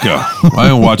Wonka. I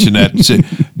am watching that.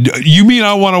 You mean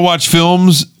I want to watch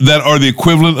films that are the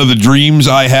equivalent of the dreams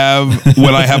I have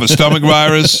when I have a stomach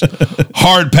virus?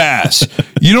 Hard pass.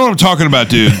 You know what I'm talking about,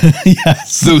 dude?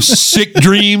 Yes. Those sick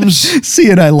dreams. See,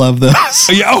 and I love those.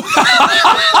 Yeah.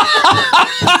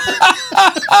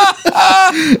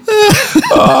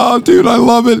 Oh, dude, I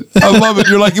love it. I love it.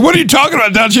 You're like, what are you talking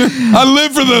about, don't you? I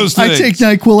live for those things. I take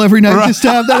NyQuil every night just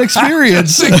to have that experience.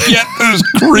 To get those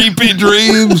creepy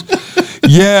dreams.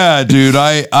 Yeah, dude,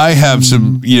 I have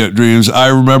some dreams. I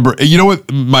remember, you know what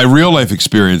my real life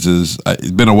experience is?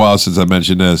 It's been a while since I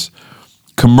mentioned this.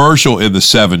 Commercial in the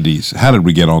 70s. How did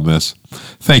we get on this?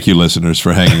 Thank you, listeners,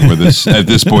 for hanging with us at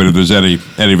this point, if there's any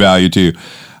value to you.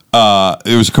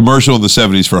 It was a commercial in the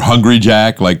 70s for Hungry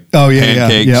Jack, like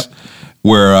pancakes,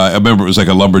 where I remember it was like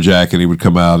a lumberjack, and he would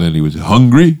come out and he was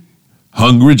hungry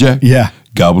Jack. Yeah.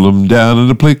 Gobble him down and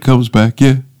the plate comes back.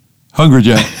 Yeah. Hungry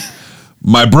Jack.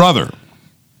 My brother,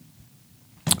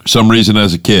 for some reason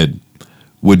as a kid,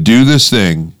 would do this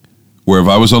thing where if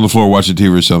I was on the floor watching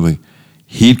TV or something,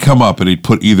 he'd come up and he'd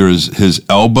put either his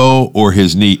elbow or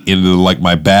his knee into like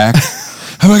my back.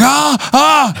 I'm like,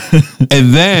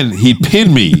 and then he'd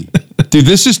pin me. Dude,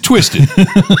 this is twisted.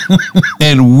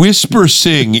 And whisper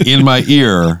sing in my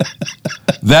ear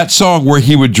that song where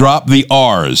he would drop the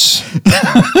R's.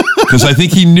 Because I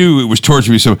think he knew it was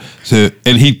torturing me. So,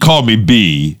 and he'd call me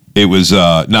B. It was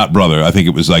not brother. I think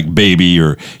it was like baby,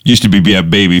 or used to be a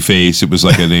baby face. It was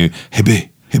like a name. Hey,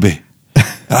 B. Hey, B.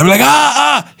 And I'm like,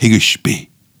 He goes, shh, B.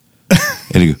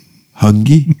 And he goes,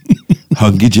 Hungry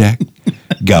Jack.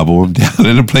 Gobble him down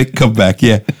in a plate, come back.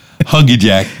 Yeah. Hungry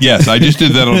Jack. Yes, I just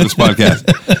did that on this podcast.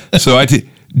 So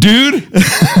dude,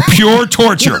 pure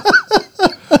torture.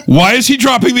 Why is he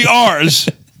dropping the R's?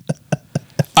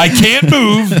 I can't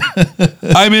move.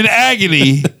 I'm in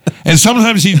agony. And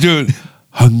sometimes he's doing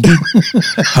Hungry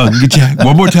Jack.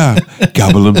 One more time.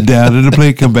 Gobble him down in a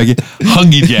plate, come back. Yeah.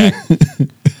 Hungry Jack.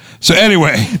 So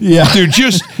anyway, dude,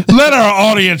 just let our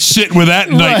audience sit with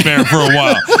that nightmare for a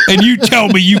while. And you tell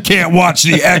me you can't watch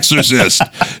The Exorcist.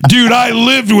 Dude, I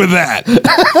lived with that.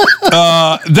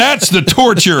 That's the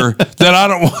torture that I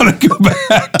don't want to go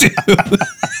back to.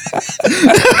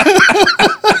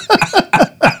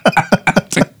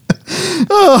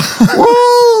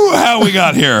 Woo, how we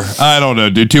got here? I don't know,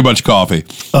 dude. Too much coffee.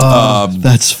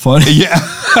 That's funny. Yeah.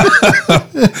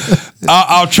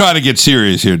 I'll try to get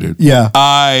serious here, dude. Yeah.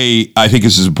 I think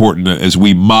this is important as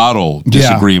we model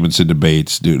disagreements and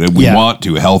debates, dude. And we want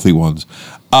to, healthy ones.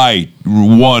 I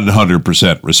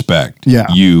 100% respect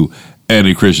you.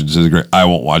 Any Christians disagree. I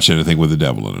won't watch anything with the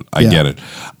devil in it. I get it.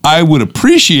 I would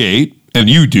appreciate, and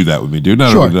you do that with me, dude. Not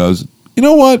everyone does. You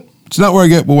know what? It's not where I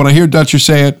get, but when I hear Dutcher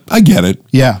say it, I get it.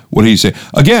 Yeah. What he say.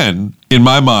 Again, in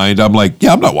my mind, I'm like,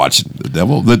 I'm not watching the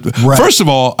devil. First of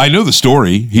all, I know the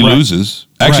story. He loses.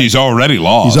 Actually, he's already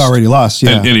lost. He's already lost,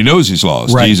 And he knows he's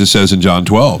lost. Right. Jesus says in John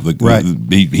 12,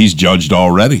 he's judged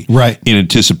already. Right. In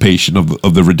anticipation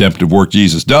of the redemptive work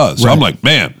Jesus does. So I'm like,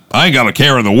 man, I ain't got a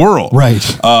care in the world. Right.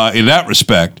 In that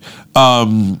respect.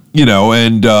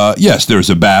 Yes, there's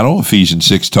a battle. Ephesians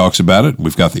 6 talks about it.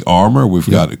 We've got the armor. We've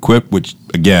got equipped, which,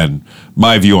 again,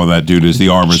 my view on that, dude, is the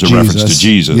armor is a reference to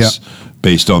Jesus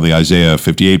based on the Isaiah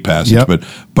 58 passage. Yep.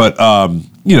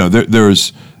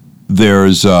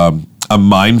 There's I'm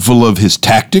mindful of his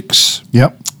tactics.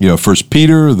 Yep. First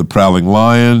Peter, the prowling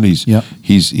lion. He's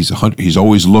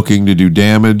always looking to do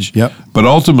damage. Yep. But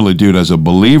ultimately, dude, as a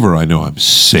believer, I know I'm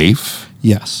safe.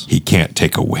 Yes. He can't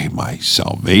take away my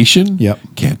salvation. Yep.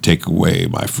 Can't take away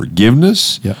my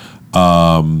forgiveness. Yep.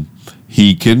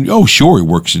 He can, he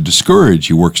works to discourage.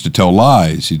 He works to tell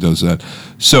lies. He does that.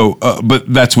 So,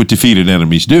 but that's what defeated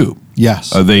enemies do. Yes.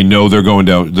 They know they're going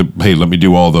down, hey, let me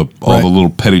do all the little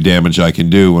petty damage I can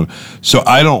do. So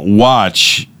I don't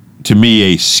watch, to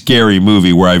me, a scary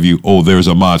movie where I view, there's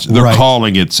a monster. They're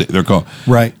calling it,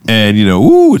 right. And,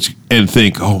 and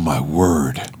think, oh my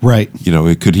word. Right.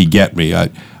 Could he get me? I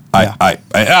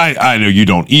know you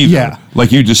don't either. Yeah.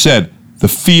 Like you just said, the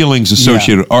feelings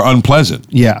associated are unpleasant.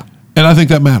 Yeah. And I think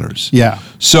that matters. Yeah.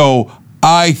 So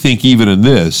I think even in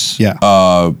this,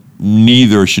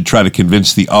 neither should try to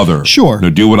convince the other. Sure. No,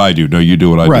 do what I do. No, you do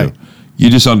what I do. You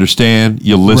just understand.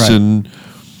 You listen. Right.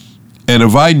 And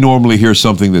if I normally hear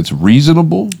something that's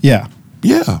reasonable,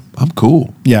 I'm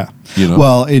cool. Yeah.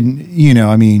 Well,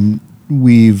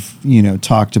 we've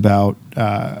talked about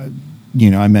I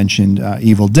mentioned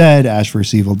Evil Dead, Ash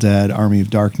vs. Evil Dead, Army of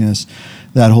Darkness,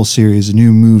 that whole series. A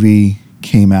new movie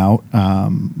came out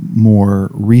more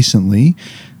recently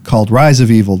called Rise of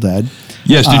Evil Dead.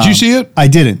 Yes, did you see it? I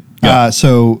didn't. Yeah.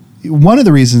 So one of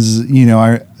the reasons,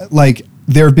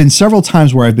 there have been several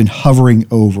times where I've been hovering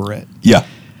over it. Yeah.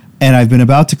 And I've been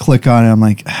about to click on it. I'm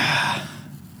like,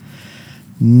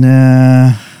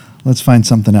 nah, let's find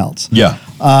something else. Yeah.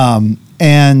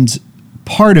 And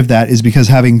part of that is because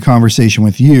having a conversation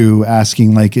with you,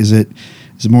 asking is it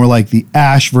more like the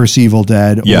Ash versus Evil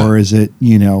Dead, or is it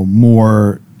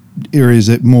more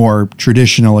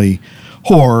traditionally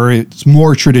horror? It's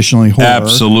more traditionally horror.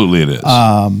 Absolutely, it is.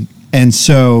 And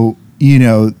so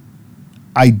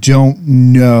I don't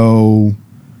know.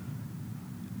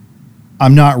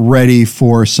 I'm not ready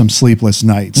for some sleepless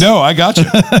nights. No, I got you.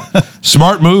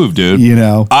 Smart move, dude.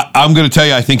 I'm going to tell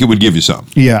you, I think it would give you some.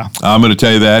 Yeah. I'm going to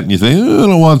tell you that, and you think, I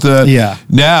don't want that. Yeah.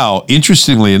 Now,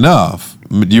 interestingly enough,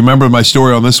 do you remember my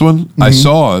story on this one? Mm-hmm. I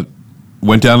saw it,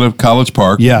 went down to College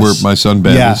Park, where my son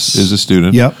Ben is a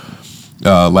student. Yep.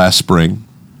 Last spring,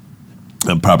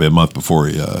 probably a month before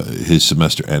his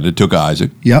semester ended. Took Isaac.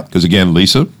 Yep. Because again,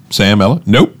 Lisa, Sam, Ella,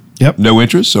 nope. Yep. No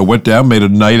interest. So went down, made a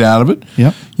night out of it.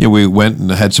 Yep. We went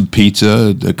and had some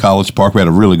pizza at College Park. We had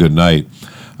a really good night.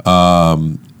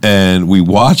 And we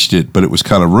watched it, but it was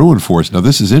kind of ruined for us. Now,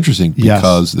 this is interesting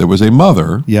because there was a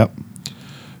mother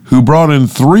who brought in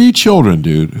 3 children,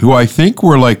 dude, who I think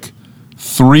were like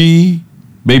 3,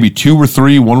 maybe 2 or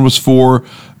 3. One was 4.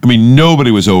 I mean,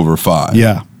 nobody was over 5.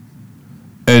 Yeah.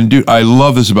 And, dude, I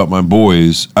love this about my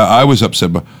boys. I was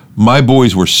upset, but my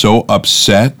boys were so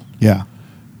upset. Yeah.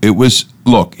 It was,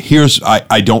 look,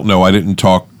 I don't know. I didn't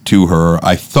talk to her.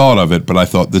 I thought of it, but I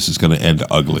thought this is going to end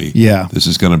ugly. Yeah. This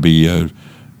is going to be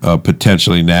a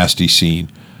potentially nasty scene.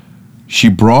 She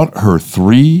brought her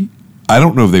 3, I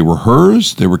don't know if they were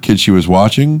hers, they were kids she was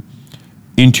watching,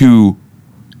 into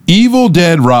Evil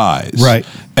Dead Rise. Right.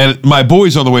 And my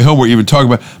boys on the way home were even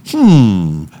talking about,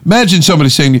 imagine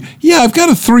somebody saying, I've got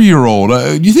a 3-year-old.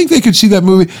 Do you think they could see that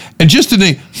movie? And just to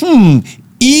name,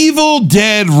 Evil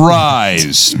Dead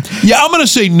Rise. I'm going to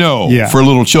say no for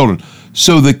little children.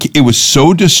 So it was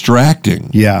so distracting.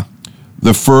 Yeah.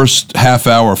 The first half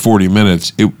hour, 40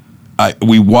 minutes,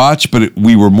 we watched, but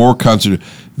we were more concentrated.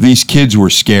 These kids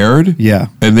were scared. Yeah.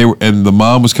 And the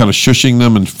mom was kind of shushing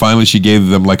them, and finally she gave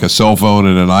them like a cell phone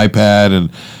and an iPad,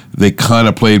 and they kind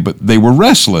of played, but they were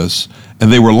restless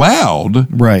and they were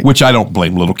loud. Right. Which I don't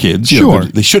blame little kids. Sure.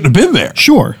 They shouldn't have been there.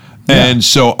 Sure. And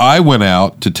so I went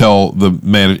out to tell the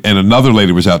manager, and another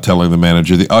lady was out telling the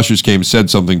manager. The ushers came, said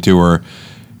something to her.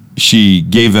 She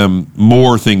gave them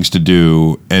more things to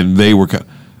do, and they were,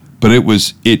 but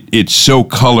it so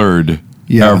colored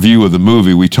our view of the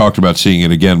movie. We talked about seeing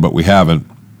it again, but we haven't.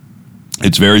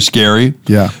 It's very scary.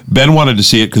 Yeah. Ben wanted to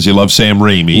see it because he loves Sam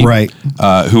Raimi, right?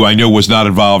 Who I know was not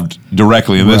involved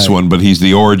directly in this one, but he's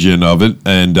the origin of it.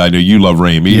 And I know you love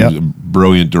Raimi. Yep. He's a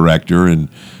brilliant director and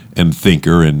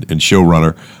thinker and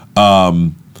showrunner.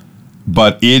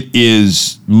 But it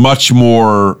is much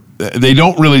more. They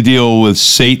don't really deal with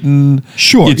Satan.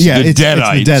 Sure, it's the Deadites. It's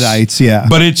the Deadites, yeah.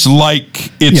 But it's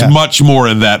much more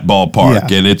in that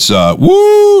ballpark, and it's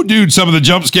dude. Some of the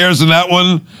jump scares in that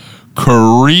one,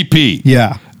 creepy.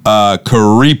 Yeah,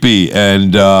 creepy,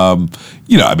 and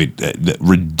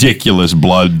ridiculous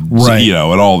blood, right.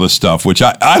 And all this stuff. Which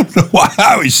I don't know why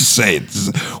I always say it.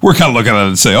 We're kind of looking at it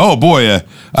and say, oh boy,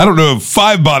 I don't know if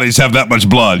 5 bodies have that much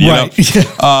blood, you know.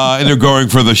 And they're going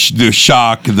for the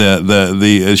shock,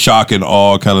 the shock and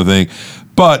awe kind of thing.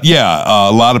 But yeah,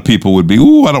 a lot of people would be,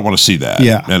 ooh, I don't want to see that.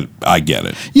 Yeah. And I get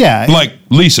it. Yeah. Like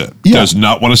Lisa does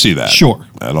not want to see that. Sure.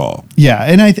 At all. Yeah,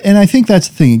 and I think that's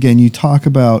the thing. Again, you talk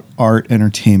about art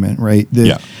entertainment, right?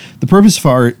 The purpose of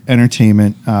art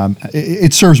entertainment,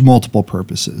 it serves multiple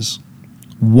purposes.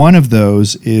 One of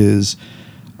those is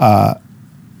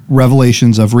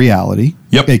revelations of reality.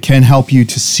 Yep. It can help you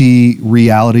to see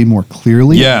reality more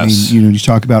clearly. Yes. I mean, you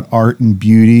talk about art and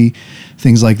beauty,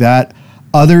 things like that.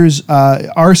 Others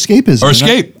are escapism. Or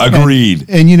escape. Agreed.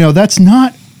 And that's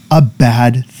not a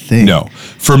bad thing. No.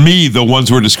 For me, the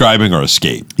ones we're describing are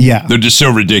escape. Yeah. They're just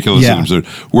so ridiculous. Yeah. and absurd.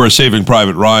 Whereas Saving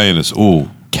Private Ryan is,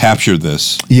 capture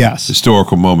this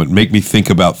historical moment. Make me think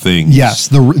about things. Yes,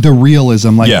 the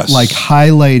realism, like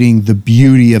highlighting the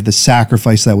beauty of the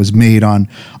sacrifice that was made on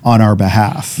our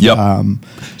behalf. Yep.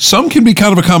 Some can be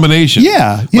kind of a combination.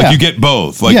 Yeah. Like you get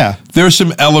both. Like there's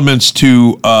some elements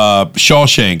to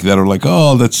Shawshank that are like,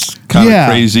 oh, that's kind of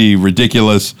crazy,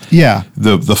 ridiculous. Yeah.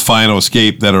 The final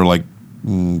escape that are like,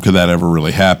 could that ever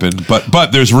really happen?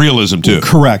 But there's realism too.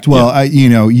 Correct. Well,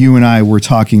 you and I were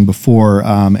talking before,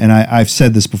 and I've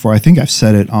said this before. I think I've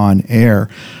said it on air.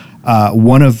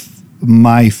 One of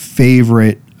my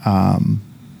favorite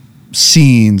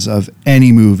scenes of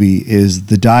any movie is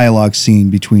the dialogue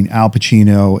scene between Al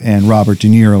Pacino and Robert De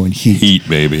Niro in Heat. Heat,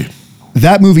 baby.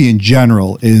 That movie in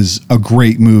general is a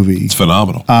great movie. It's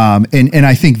phenomenal. And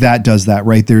I think that does that,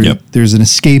 right? There's an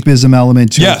escapism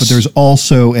element to it, but there's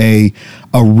also a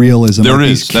realism. There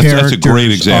is. That's a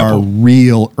great example. Are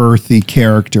real, earthy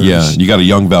characters. Yeah, you got a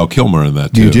young Val Kilmer in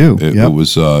that too. You do. It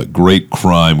was great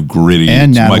crime, gritty.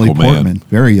 And Natalie Michael Portman. Mann.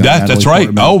 Very young. That's right.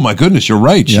 Portman. Oh my goodness, you're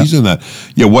right. Yep. She's in that.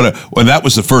 Yeah, when that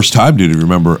was the first time, dude, you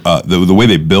remember the way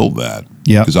they build that?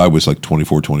 Yeah. Because I was like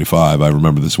 24, 25. I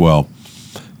remember this well.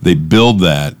 They build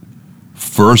that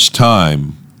first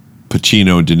time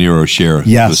Pacino and De Niro share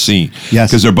the scene. Yes.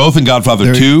 Because they're both in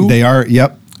Godfather 2. They are,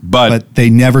 yep. But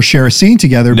they never share a scene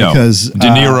together because De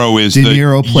Niro is the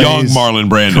young Marlon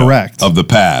Brando of the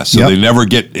past. So they never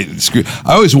get it.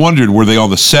 I always wondered, were they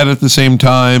on the set at the same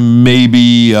time?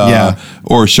 Maybe,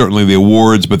 or certainly the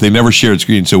awards, but they never shared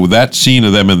screen. So with that scene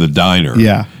of them in the diner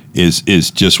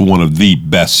is just one of the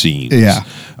best scenes. Yeah.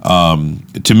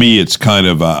 To me, it's kind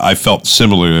of, I felt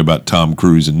similarly about Tom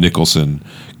Cruise and Nicholson,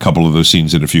 a couple of those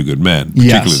scenes in A Few Good Men,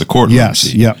 particularly the courtroom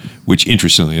scene, which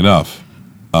interestingly enough,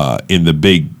 in the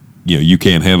big, You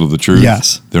Can't Handle the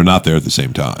Truth, they're not there at the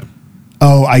same time.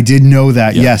 Oh, I did know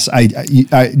that. Yeah. Yes, I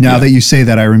now that you say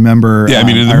that, I remember. Yeah, I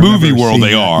mean, in the movie world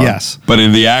they are. Yes, but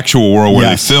in the actual world where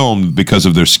they filmed, because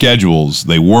of their schedules,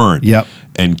 they weren't. Yep.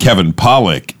 And Kevin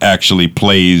Pollak actually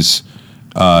plays,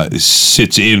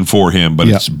 sits in for him, but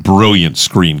it's brilliant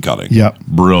screen cutting. Yep.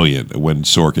 Brilliant when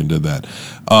Sorkin did that.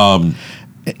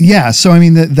 Yeah, so I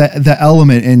mean the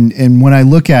element, and when I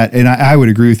look at, and I would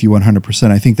agree with you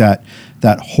 100%. I think that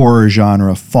horror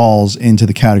genre falls into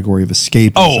the category of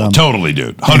escapism. Oh, totally,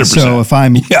 dude, 100%. So if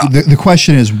I'm, the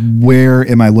question is, where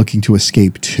am I looking to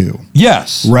escape to?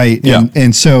 Yes, right.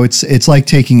 And so it's like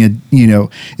taking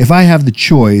if I have the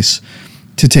choice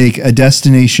to take a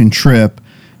destination trip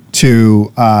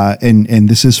to and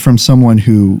this is from someone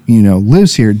who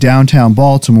lives here, downtown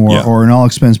Baltimore, or an all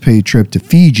expense paid trip to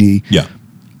Fiji. Yeah.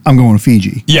 I'm going to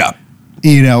Fiji. Yeah.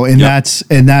 That's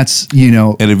And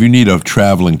if you need a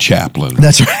traveling chaplain.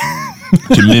 That's right.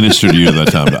 to minister to you at that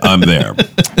time, I'm there.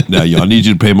 Now, I need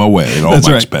you to pay my way and all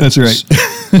my expenses. That's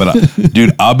right. But,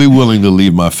 dude, I'll be willing to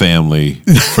leave my family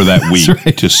for that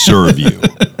week to serve you.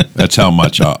 That's how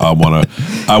much I want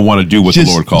to do what the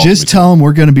Lord calls me. Just tell them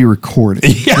we're going to be recording.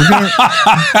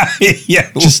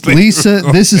 Just Lisa,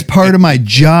 this is part of my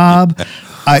job.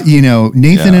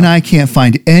 Nathan and I can't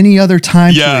find any other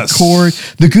time to record.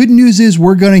 The good news is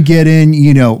we're going to get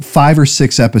in, 5 or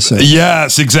 6 episodes.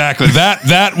 Yes, exactly.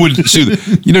 That would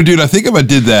soothe. Dude, I think if I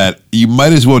did that, you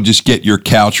might as well just get your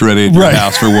couch ready at your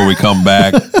house for when we come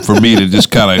back. For me to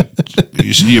just kind of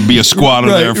be a squatter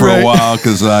there for a while,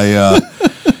 because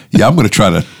I'm going to try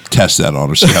to test that on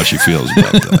her, see how she feels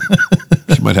about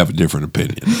that. She might have a different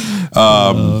opinion.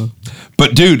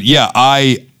 But dude,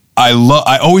 I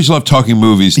always love talking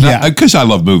movies, because I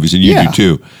love movies and you do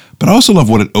too. But I also love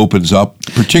what it opens up,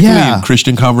 particularly in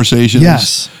Christian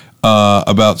conversations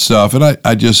about stuff. And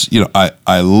I just,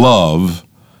 I love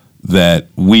that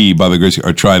we, by the grace,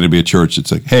 are trying to be a church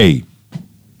that's like, hey,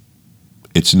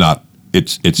 it's not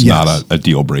a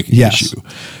deal breaking issue.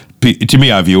 To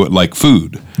me, I view it like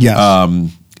food. Yes.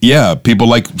 Some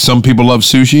people love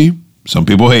sushi, some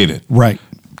people hate it. Right.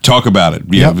 Talk about it.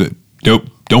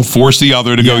 Don't force the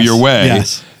other to go your way.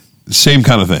 Yes. Same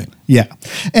kind of thing. Yeah.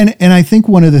 And I think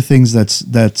one of the things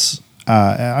that's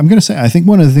I'm going to say, I think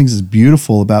one of the things that's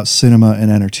beautiful about cinema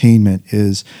and entertainment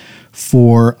is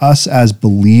for us as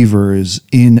believers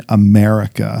in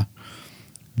America,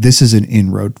 this is an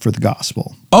inroad for the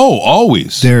gospel. Oh,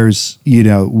 always. There's,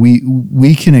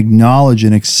 we can acknowledge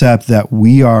and accept that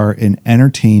we are an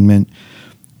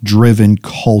entertainment-driven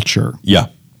culture. Yeah.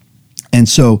 And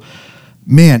so,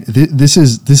 man, this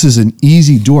is an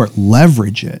easy door.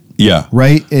 Leverage it. Yeah.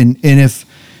 Right? And if,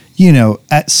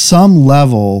 at some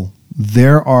level,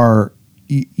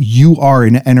 you are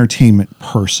an entertainment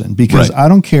person, because Right. I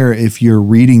don't care if you're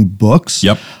reading books,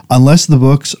 Yep. unless the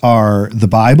books are the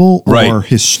Bible or Right.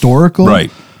 historical, Right.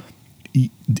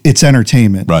 it's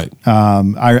entertainment. Right.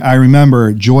 I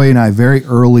remember Joy and I, very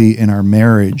early in our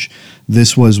marriage,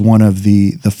 this was one of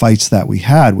the fights that we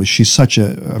had, was she's such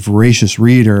a voracious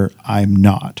reader. I'm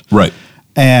not. Right.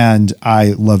 And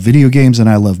I love video games and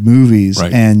I love movies.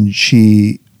 Right. And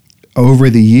she, over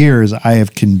the years, I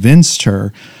have convinced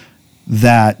her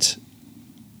that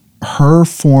her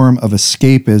form of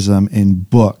escapism in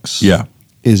books Yeah.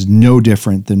 is no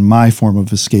different than my form of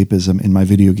escapism in my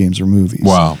video games or movies.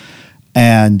 Wow.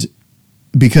 And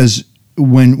because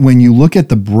when you look at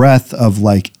the breadth of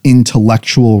like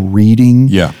intellectual reading,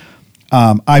 Yeah.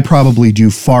 I probably do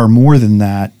far more than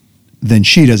that than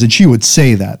she does. And she would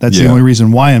say that. That's the Yeah. only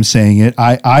reason why I'm saying it.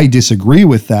 I disagree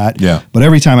with that. Yeah. But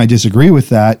every time I disagree with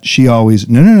that, she always,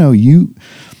 no,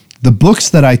 the books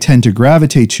that I tend to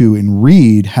gravitate to and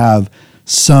read have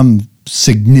some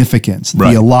significance,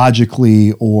 Right.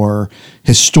 theologically or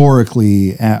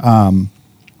historically,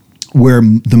 where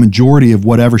the majority of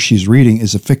whatever she's reading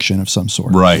is a fiction of some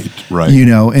sort. Right. Right.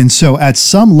 And so at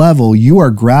some level, you are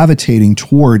gravitating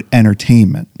toward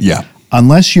entertainment. Yeah.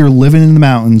 Unless you're living in the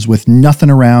mountains with nothing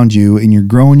around you and you're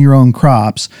growing your own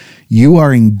crops, you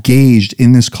are engaged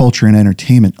in this culture and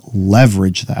entertainment.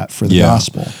 Leverage that for the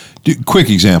gospel. Quick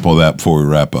example of that before we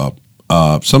wrap up.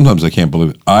 Sometimes I can't believe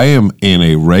it. I am in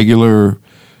a regular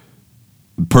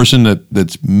person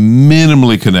that's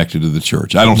minimally connected to the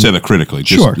church. I don't say that critically,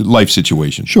 just Sure. life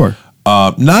situation. Sure.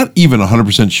 Not even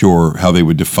 100% sure how they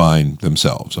would define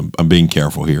themselves. I'm being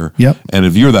careful here. Yep. And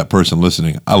if you're that person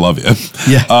listening, I love you.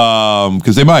 Yeah.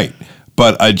 Because they might.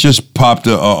 But I just popped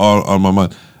on my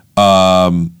mind.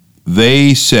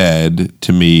 They said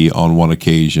to me on one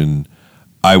occasion,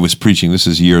 I was preaching, this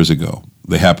is years ago.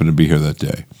 They happened to be here that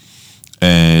day.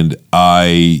 And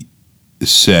I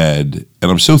said, and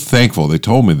I'm so thankful they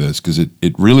told me this because it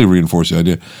really reinforced the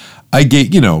idea. I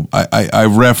gave, I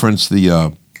referenced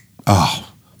the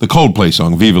Coldplay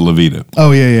song, Viva La Vida.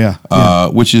 Oh, yeah.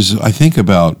 Which is, I think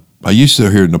I used to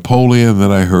hear Napoleon,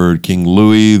 then I heard King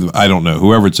Louis. I don't know,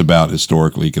 whoever it's about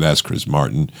historically, you could ask Chris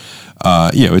Martin.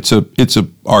 It's a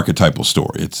archetypal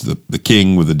story. It's the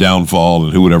king with the downfall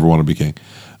and who would ever want to be king.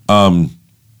 And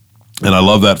I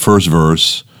love that first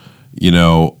verse,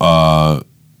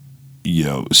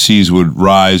 seas would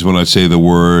rise when I say the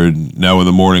word. Now in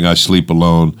the morning I sleep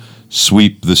alone.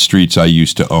 Sweep the streets I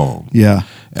used to own. Yeah.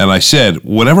 And I said,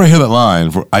 whenever I hear that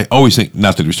line, I always think,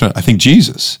 not that he was trying, I think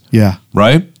Jesus. Yeah.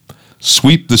 Right?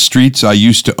 Sweep the streets I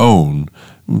used to own.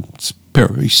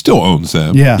 He still owns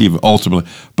them, even ultimately.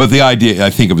 But the idea, I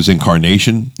think, of his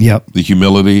incarnation, the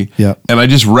humility, and I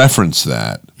just referenced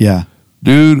that. Yeah.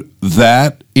 Dude,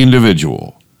 that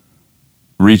individual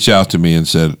reached out to me and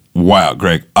said, wow,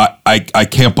 Greg, I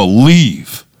can't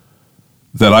believe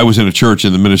that I was in a church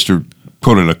and the minister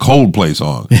put in a Coldplay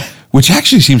song, which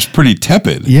actually seems pretty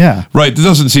tepid. Yeah. Right. It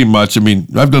doesn't seem much. I mean,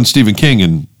 I've done Stephen King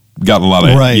and gotten a lot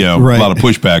of, a lot of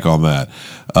pushback on that.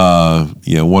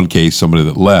 One case, somebody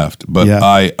that left, but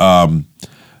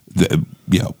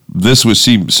this would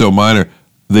seem so minor.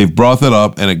 They've brought that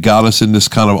up and it got us in this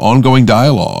kind of ongoing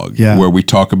dialogue where we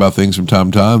talk about things from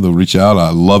time to time. They'll reach out. I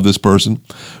love this person.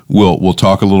 We'll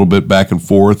talk a little bit back and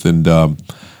forth. And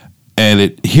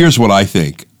here's what I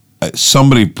think.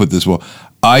 Somebody put this well.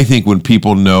 I think when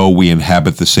people know we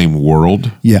inhabit the same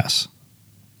world. Yes.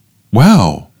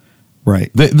 Wow.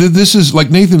 Right. This is like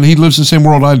Nathan. He lives in the same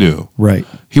world I do. Right.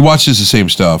 He watches the same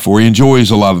stuff, or he enjoys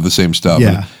a lot of the same stuff.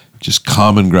 Yeah. Just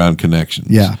common ground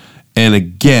connections. Yeah. And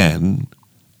again,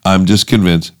 I'm just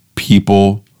convinced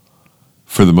people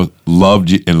for the most love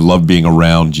being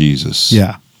around Jesus.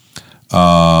 Yeah.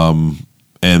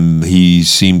 And he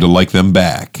seemed to like them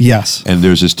back. Yes. And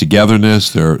there's this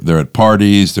togetherness. They're at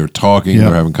parties. They're talking.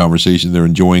 They're having conversation. They're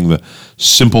enjoying the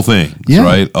simple things,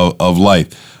 right, of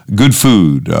life. Good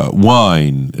food,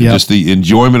 wine, just the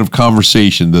enjoyment of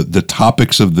conversation, the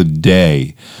topics of the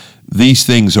day. These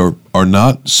things are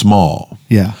not small.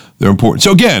 Yeah. They're important.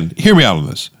 So again, hear me out on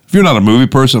this. If you're not a movie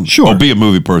person, be a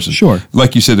movie person. Sure.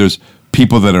 Like you said, there's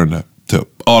people that are into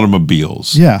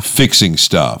automobiles, fixing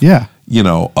stuff. Yeah.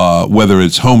 whether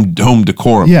it's home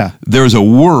decorum. Yeah. There's a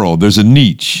world, there's a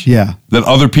niche that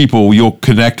other people you'll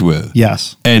connect with.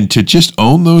 Yes. And to just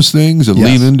own those things and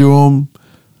lean into them,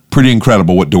 pretty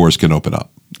incredible what doors can open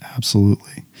up.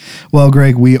 Absolutely. Well,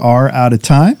 Greg, we are out of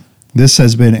time. This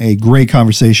has been a great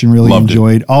conversation. Really Loved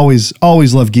enjoyed. it. Always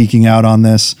love geeking out on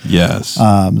this. Yes.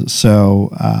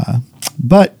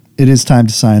 But it is time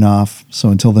to sign off. So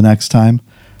until the next time,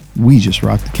 we just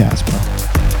rock the Casbah.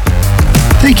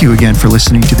 Thank you again for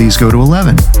listening to These Go to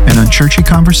 11, an unchurchy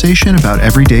conversation about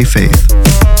everyday faith.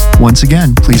 Once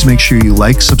again, please make sure you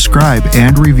like, subscribe,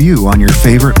 and review on your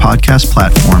favorite podcast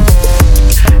platform.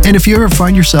 And if you ever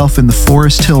find yourself in the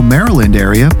Forest Hill, Maryland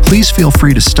area, please feel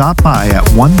free to stop by at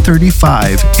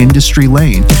 135 Industry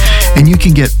Lane, and you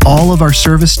can get all of our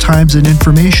service times and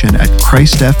information at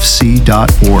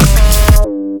christfc.org.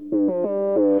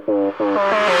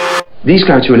 These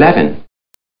Go to 11